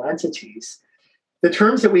supernatural entities. The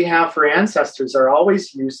terms that we have for ancestors are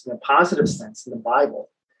always used in a positive sense in the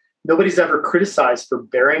Bible. Nobody's ever criticized for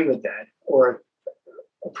burying the dead or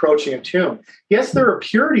approaching a tomb. Yes, there are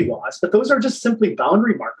purity laws, but those are just simply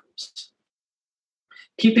boundary markers.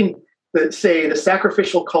 Keeping the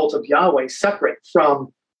sacrificial cult of Yahweh separate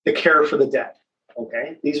from the care for the dead.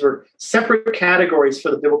 Okay, these were separate categories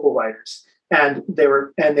for the biblical writers, and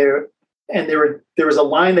there was a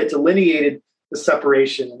line that delineated the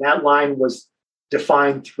separation, and that line was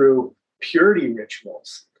defined through purity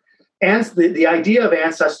rituals. And the idea of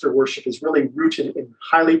ancestor worship is really rooted in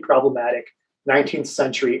highly problematic 19th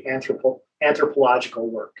century anthropological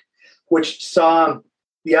work, which saw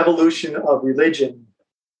the evolution of religion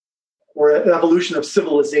or evolution of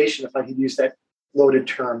civilization, if I could use that loaded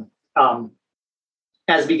term,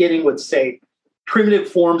 as beginning with, say, primitive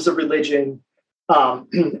forms of religion, and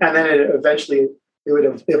then it would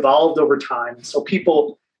have evolved over time. So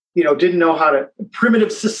people, didn't know how to,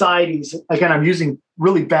 primitive societies, again, I'm using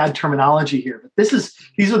really bad terminology here, but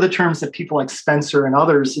these are the terms that people like Spencer and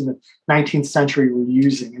others in the 19th century were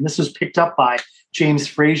using. And this was picked up by James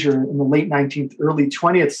Fraser in the late 19th, early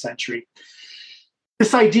 20th century.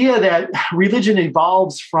 This idea that religion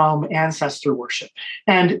evolves from ancestor worship.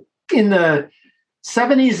 And in the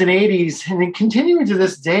 70s and 80s, and continuing to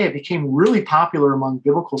this day, it became really popular among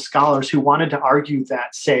biblical scholars who wanted to argue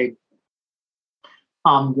that, say,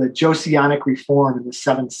 the Josianic reform in the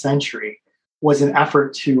 7th century was an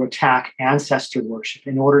effort to attack ancestor worship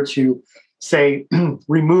in order to, say,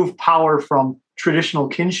 remove power from traditional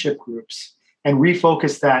kinship groups and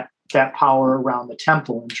refocus that power around the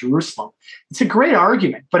temple in Jerusalem. It's a great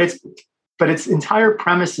argument, but its entire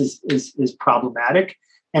premise is problematic,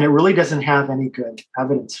 and it really doesn't have any good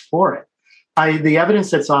evidence for it. The evidence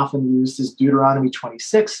that's often used is Deuteronomy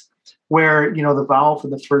 26, where the vow for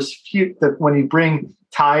the first few, that when you bring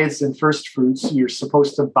tithes and first fruits, you're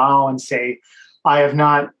supposed to vow and say, "I have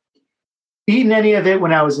not eaten any of it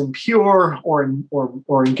when I was impure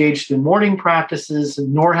or engaged in mourning practices,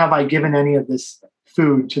 nor have I given any of this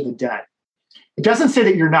food to the dead." It doesn't say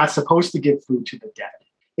that you're not supposed to give food to the dead.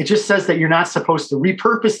 It just says that you're not supposed to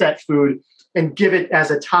repurpose that food and give it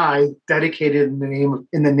as a tithe dedicated in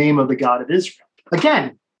the name of the God of Israel.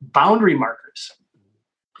 Again, boundary markers.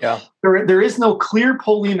 Yeah. There is no clear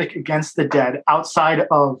polemic against the dead outside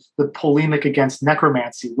of the polemic against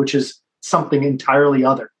necromancy, which is something entirely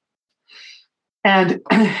other. And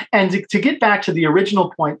to get back to the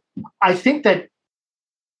original point, I think that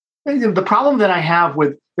the problem that I have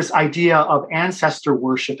with this idea of ancestor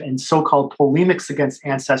worship and so-called polemics against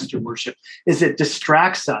ancestor worship is it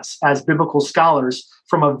distracts us as biblical scholars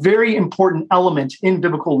from a very important element in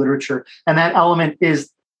biblical literature, and that element is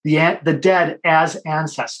the dead as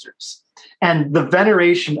ancestors and the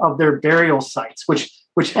veneration of their burial sites,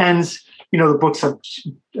 which ends, the books of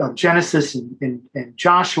Genesis and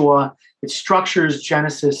Joshua. It structures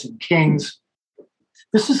Genesis and Kings.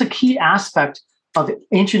 This is a key aspect of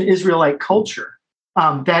ancient Israelite culture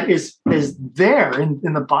that is there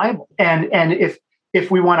in the Bible. And if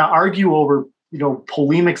we want to argue over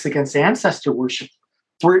polemics against ancestor worship,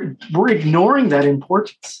 we're ignoring that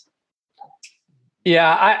importance.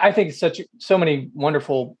 Yeah, I think so many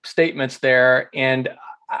wonderful statements there, and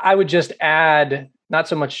I would just add not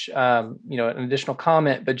so much an additional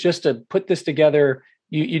comment, but just to put this together.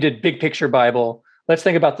 You did big picture Bible. Let's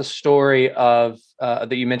think about the story of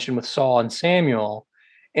that you mentioned with Saul and Samuel,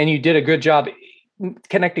 and you did a good job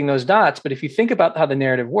connecting those dots. But if you think about how the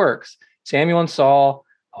narrative works, Samuel and Saul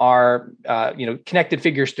are connected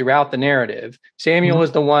figures throughout the narrative. Samuel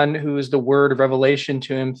is the one who is the word of revelation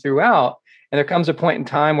to him throughout. And there comes a point in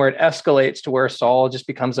time where it escalates to where Saul just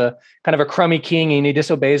becomes a kind of a crummy king, and he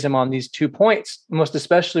disobeys him on these 2 points, most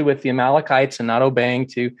especially with the Amalekites and not obeying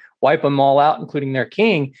to wipe them all out, including their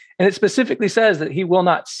king. And it specifically says that he will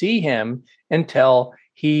not see him until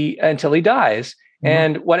he dies.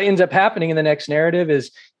 And what ends up happening in the next narrative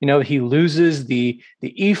is, he loses the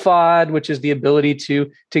ephod, which is the ability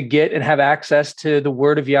to get and have access to the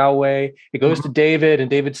word of Yahweh. It goes to David, and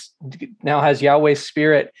David now has Yahweh's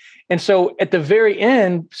spirit. And so at the very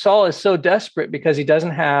end, Saul is so desperate because he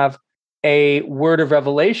doesn't have a word of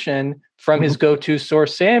revelation from his go-to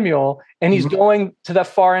source, Samuel, and he's going to the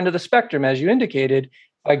far end of the spectrum, as you indicated,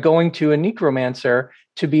 by going to a necromancer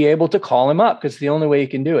to be able to call him up, because it's the only way he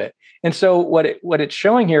can do it. And so what it's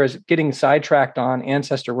showing here is getting sidetracked on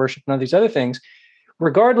ancestor worship and all these other things.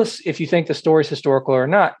 Regardless if you think the story is historical or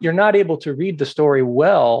not, you're not able to read the story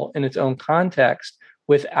well in its own context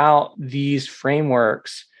without these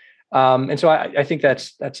frameworks. And so I think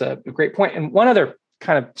that's a great point. And one other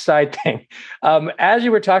kind of side thing, as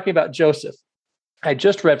you were talking about Joseph, I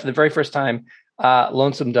just read for the very first time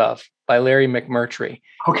Lonesome Dove by Larry McMurtry.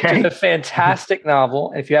 Okay. It's a fantastic novel.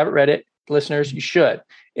 And if you haven't read it, listeners, you should.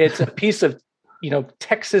 It's a piece of,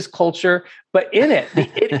 Texas culture, but in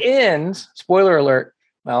it ends, spoiler alert.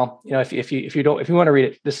 Well, if you want to read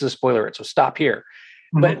it, this is a spoiler alert, so stop here.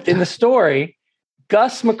 But in the story,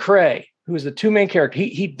 Gus McCrae, who is the two main characters,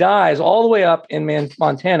 he dies all the way up in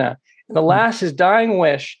Montana. And his dying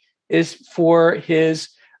wish is for his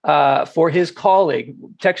colleague,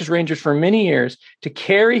 Texas Rangers for many years, to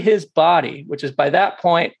carry his body, which is by that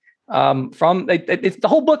point, the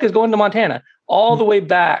whole book is going to Montana, all the way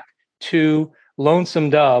back to Lonesome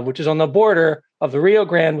Dove, which is on the border of the Rio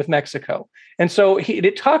Grande with Mexico. And so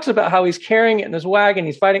it talks about how he's carrying it in his wagon,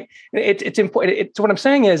 he's fighting. It's important. It's what I'm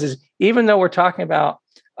saying is even though we're talking about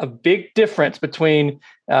a big difference between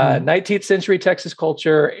 19th century Texas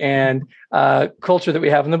culture and culture that we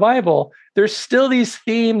have in the Bible, there's still these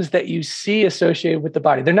themes that you see associated with the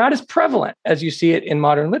body. They're not as prevalent as you see it in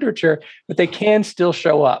modern literature, but they can still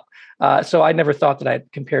show up. So I never thought that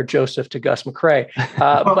I'd compare Joseph to Gus McCrae,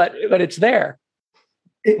 but it's there.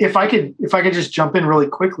 If I could just jump in really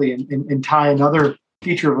quickly and tie another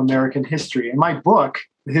feature of American history. In my book,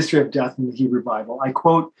 The History of Death in the Hebrew Bible, I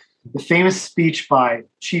quote the famous speech by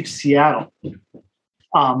Chief Seattle,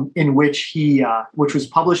 in which which was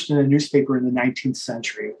published in a newspaper in the 19th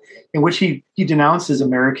century, in which he denounces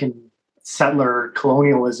American settler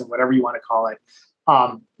colonialism, whatever you want to call it.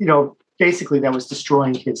 Basically that was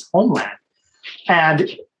destroying his homeland.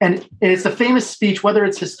 And it's a famous speech. Whether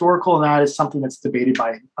it's historical or not is something that's debated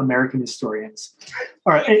by American historians.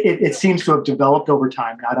 Or it seems to have developed over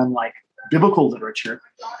time, not unlike biblical literature.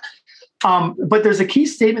 But there's a key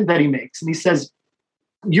statement that he makes, and he says,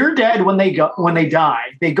 "Your dead, when they die,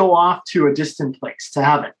 they go off to a distant place, to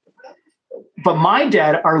heaven. But my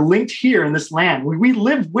dead are linked here in this land. We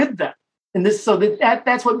live with them, and that's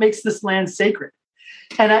what makes this land sacred."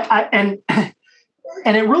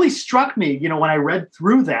 And it really struck me, when I read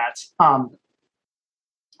through that,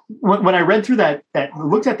 when I read through that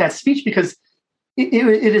looked at that speech, because it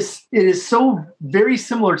is so very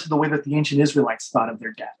similar to the way that the ancient Israelites thought of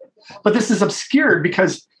their dead. But this is obscured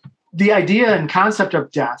because the idea and concept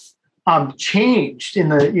of death changed in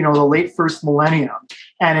the late first millennium,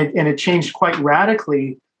 and it changed quite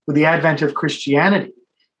radically with the advent of Christianity.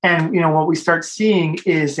 And what we start seeing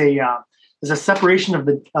is a separation of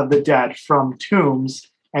the dead from tombs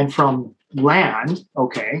and from land.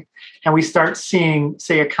 Okay, and we start seeing,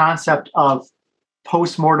 say, a concept of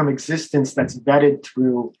post-mortem existence that's vetted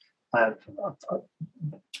through, that's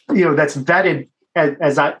vetted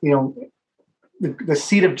as the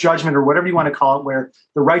seat of judgment, or whatever you want to call it, where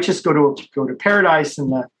the righteous go to paradise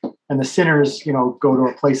and the sinners, go to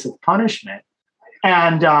a place of punishment.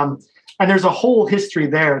 And there's a whole history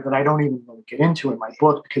there that I don't even really get into in my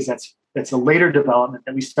book, because that's a later development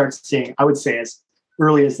that we start seeing, I would say, as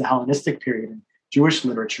early as the Hellenistic period in Jewish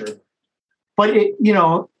literature. But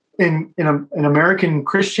in American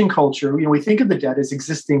Christian culture, we think of the dead as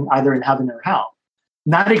existing either in heaven or hell,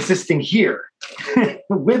 not existing here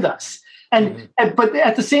with us. But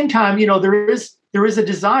at the same time, there is a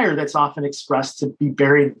desire that's often expressed to be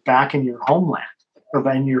buried back in your homeland or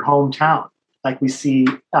in your hometown, like we see,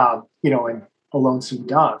 in A Lonesome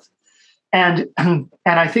Dove, and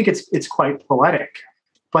I think it's quite poetic.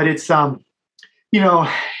 But it's there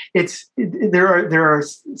are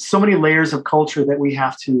so many layers of culture that we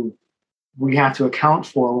have to account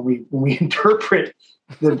for when we interpret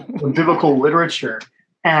the biblical literature.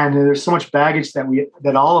 And there's so much baggage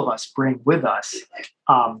that all of us bring with us.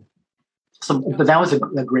 But that was a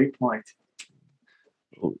great point.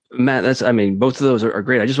 Matt, both of those are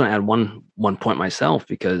great. I just want to add one point myself,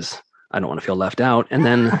 because I don't want to feel left out, and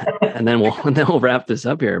then we'll wrap this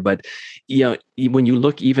up here. But when you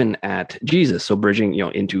look even at Jesus, so bridging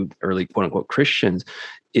into early quote unquote Christians,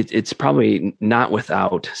 it's probably not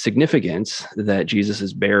without significance that Jesus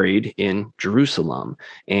is buried in Jerusalem,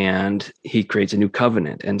 and he creates a new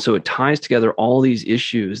covenant. And so it ties together all these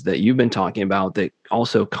issues that you've been talking about that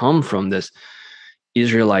also come from this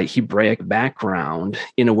Israelite Hebraic background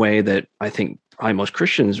in a way that I think probably most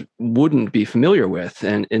Christians wouldn't be familiar with.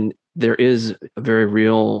 And there is a very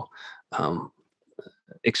real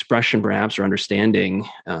expression, perhaps, or understanding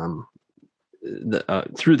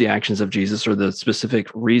through the actions of Jesus, or the specific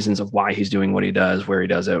reasons of why he's doing what he does, where he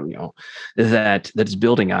does it, that is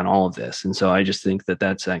building on all of this. And so I just think that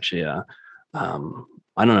that's actually I don't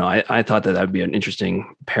know. I thought that would be an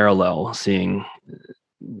interesting parallel, seeing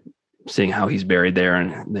how he's buried there,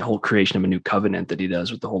 and the whole creation of a new covenant that he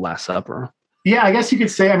does with the whole Last Supper. Yeah, I guess you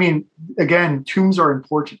could say, again, tombs are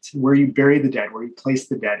important. Where you bury the dead, where you place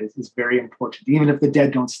the dead is very important, even if the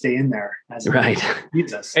dead don't stay in there, as right.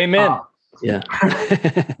 Jesus. Amen. Yeah.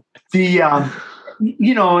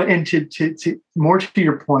 And to more to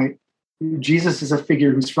your point, Jesus is a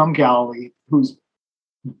figure who's from Galilee, who's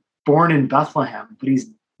born in Bethlehem, but he's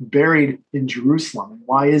buried in Jerusalem. And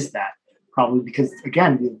why is that? Probably because,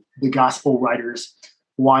 again, the gospel writers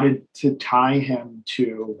wanted to tie him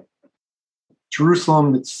to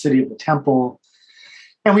Jerusalem, the city of the temple.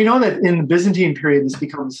 And we know that in the Byzantine period, this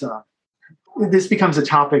becomes a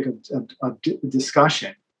topic of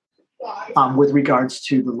discussion with regards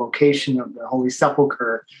to the location of the Holy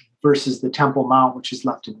Sepulchre versus the Temple Mount, which is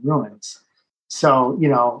left in ruins. So,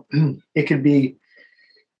 it could be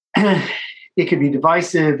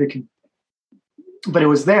divisive. But it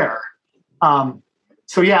was there.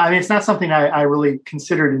 So yeah, it's not something I really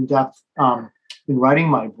considered in depth in writing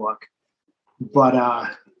my book. But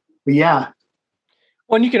yeah.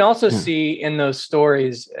 Well, and you can also see in those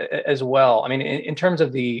stories as well. In terms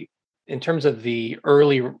of the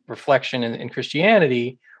early reflection in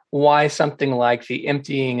Christianity, why something like the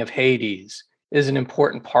emptying of Hades is an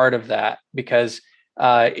important part of that, because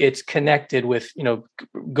it's connected with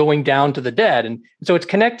going down to the dead, and so it's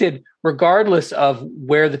connected regardless of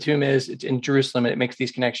where the tomb is. It's in Jerusalem, and it makes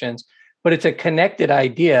these connections. But it's a connected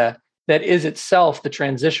idea that is itself the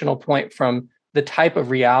transitional point from the type of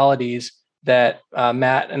realities that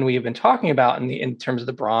Matt and we have been talking about in terms of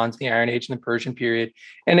the Bronze, the Iron Age, and the Persian period.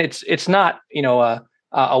 And it's not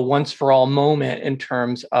a once for all moment in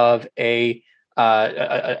terms of a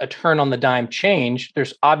turn on the dime change.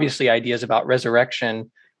 There's obviously ideas about resurrection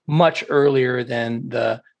much earlier than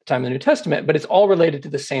the time of the New Testament, but it's all related to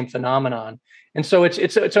the same phenomenon. And so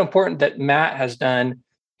it's so important that Matt has done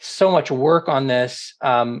so much work on this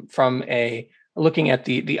from looking at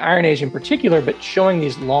the Iron Age in particular, but showing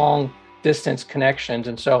these long distance connections.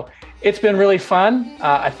 And so it's been really fun.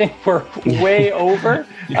 I think we're way over,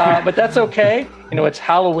 but that's okay. It's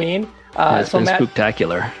Halloween. It's been Matt,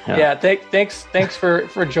 spectacular. Yeah. Thanks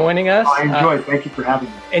for joining us. I enjoyed. Thank you for having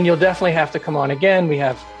me. And you'll definitely have to come on again. We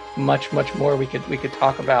have much more we could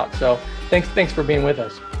talk about. So thanks for being with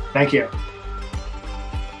us. Thank you.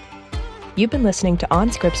 You've been listening to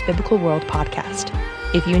OnScript's Biblical World podcast.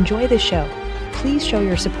 If you enjoy this show, please show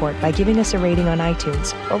your support by giving us a rating on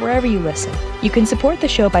iTunes or wherever you listen. You can support the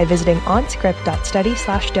show by visiting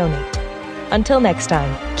onscript.study/donate. Until next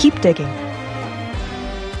time, keep digging.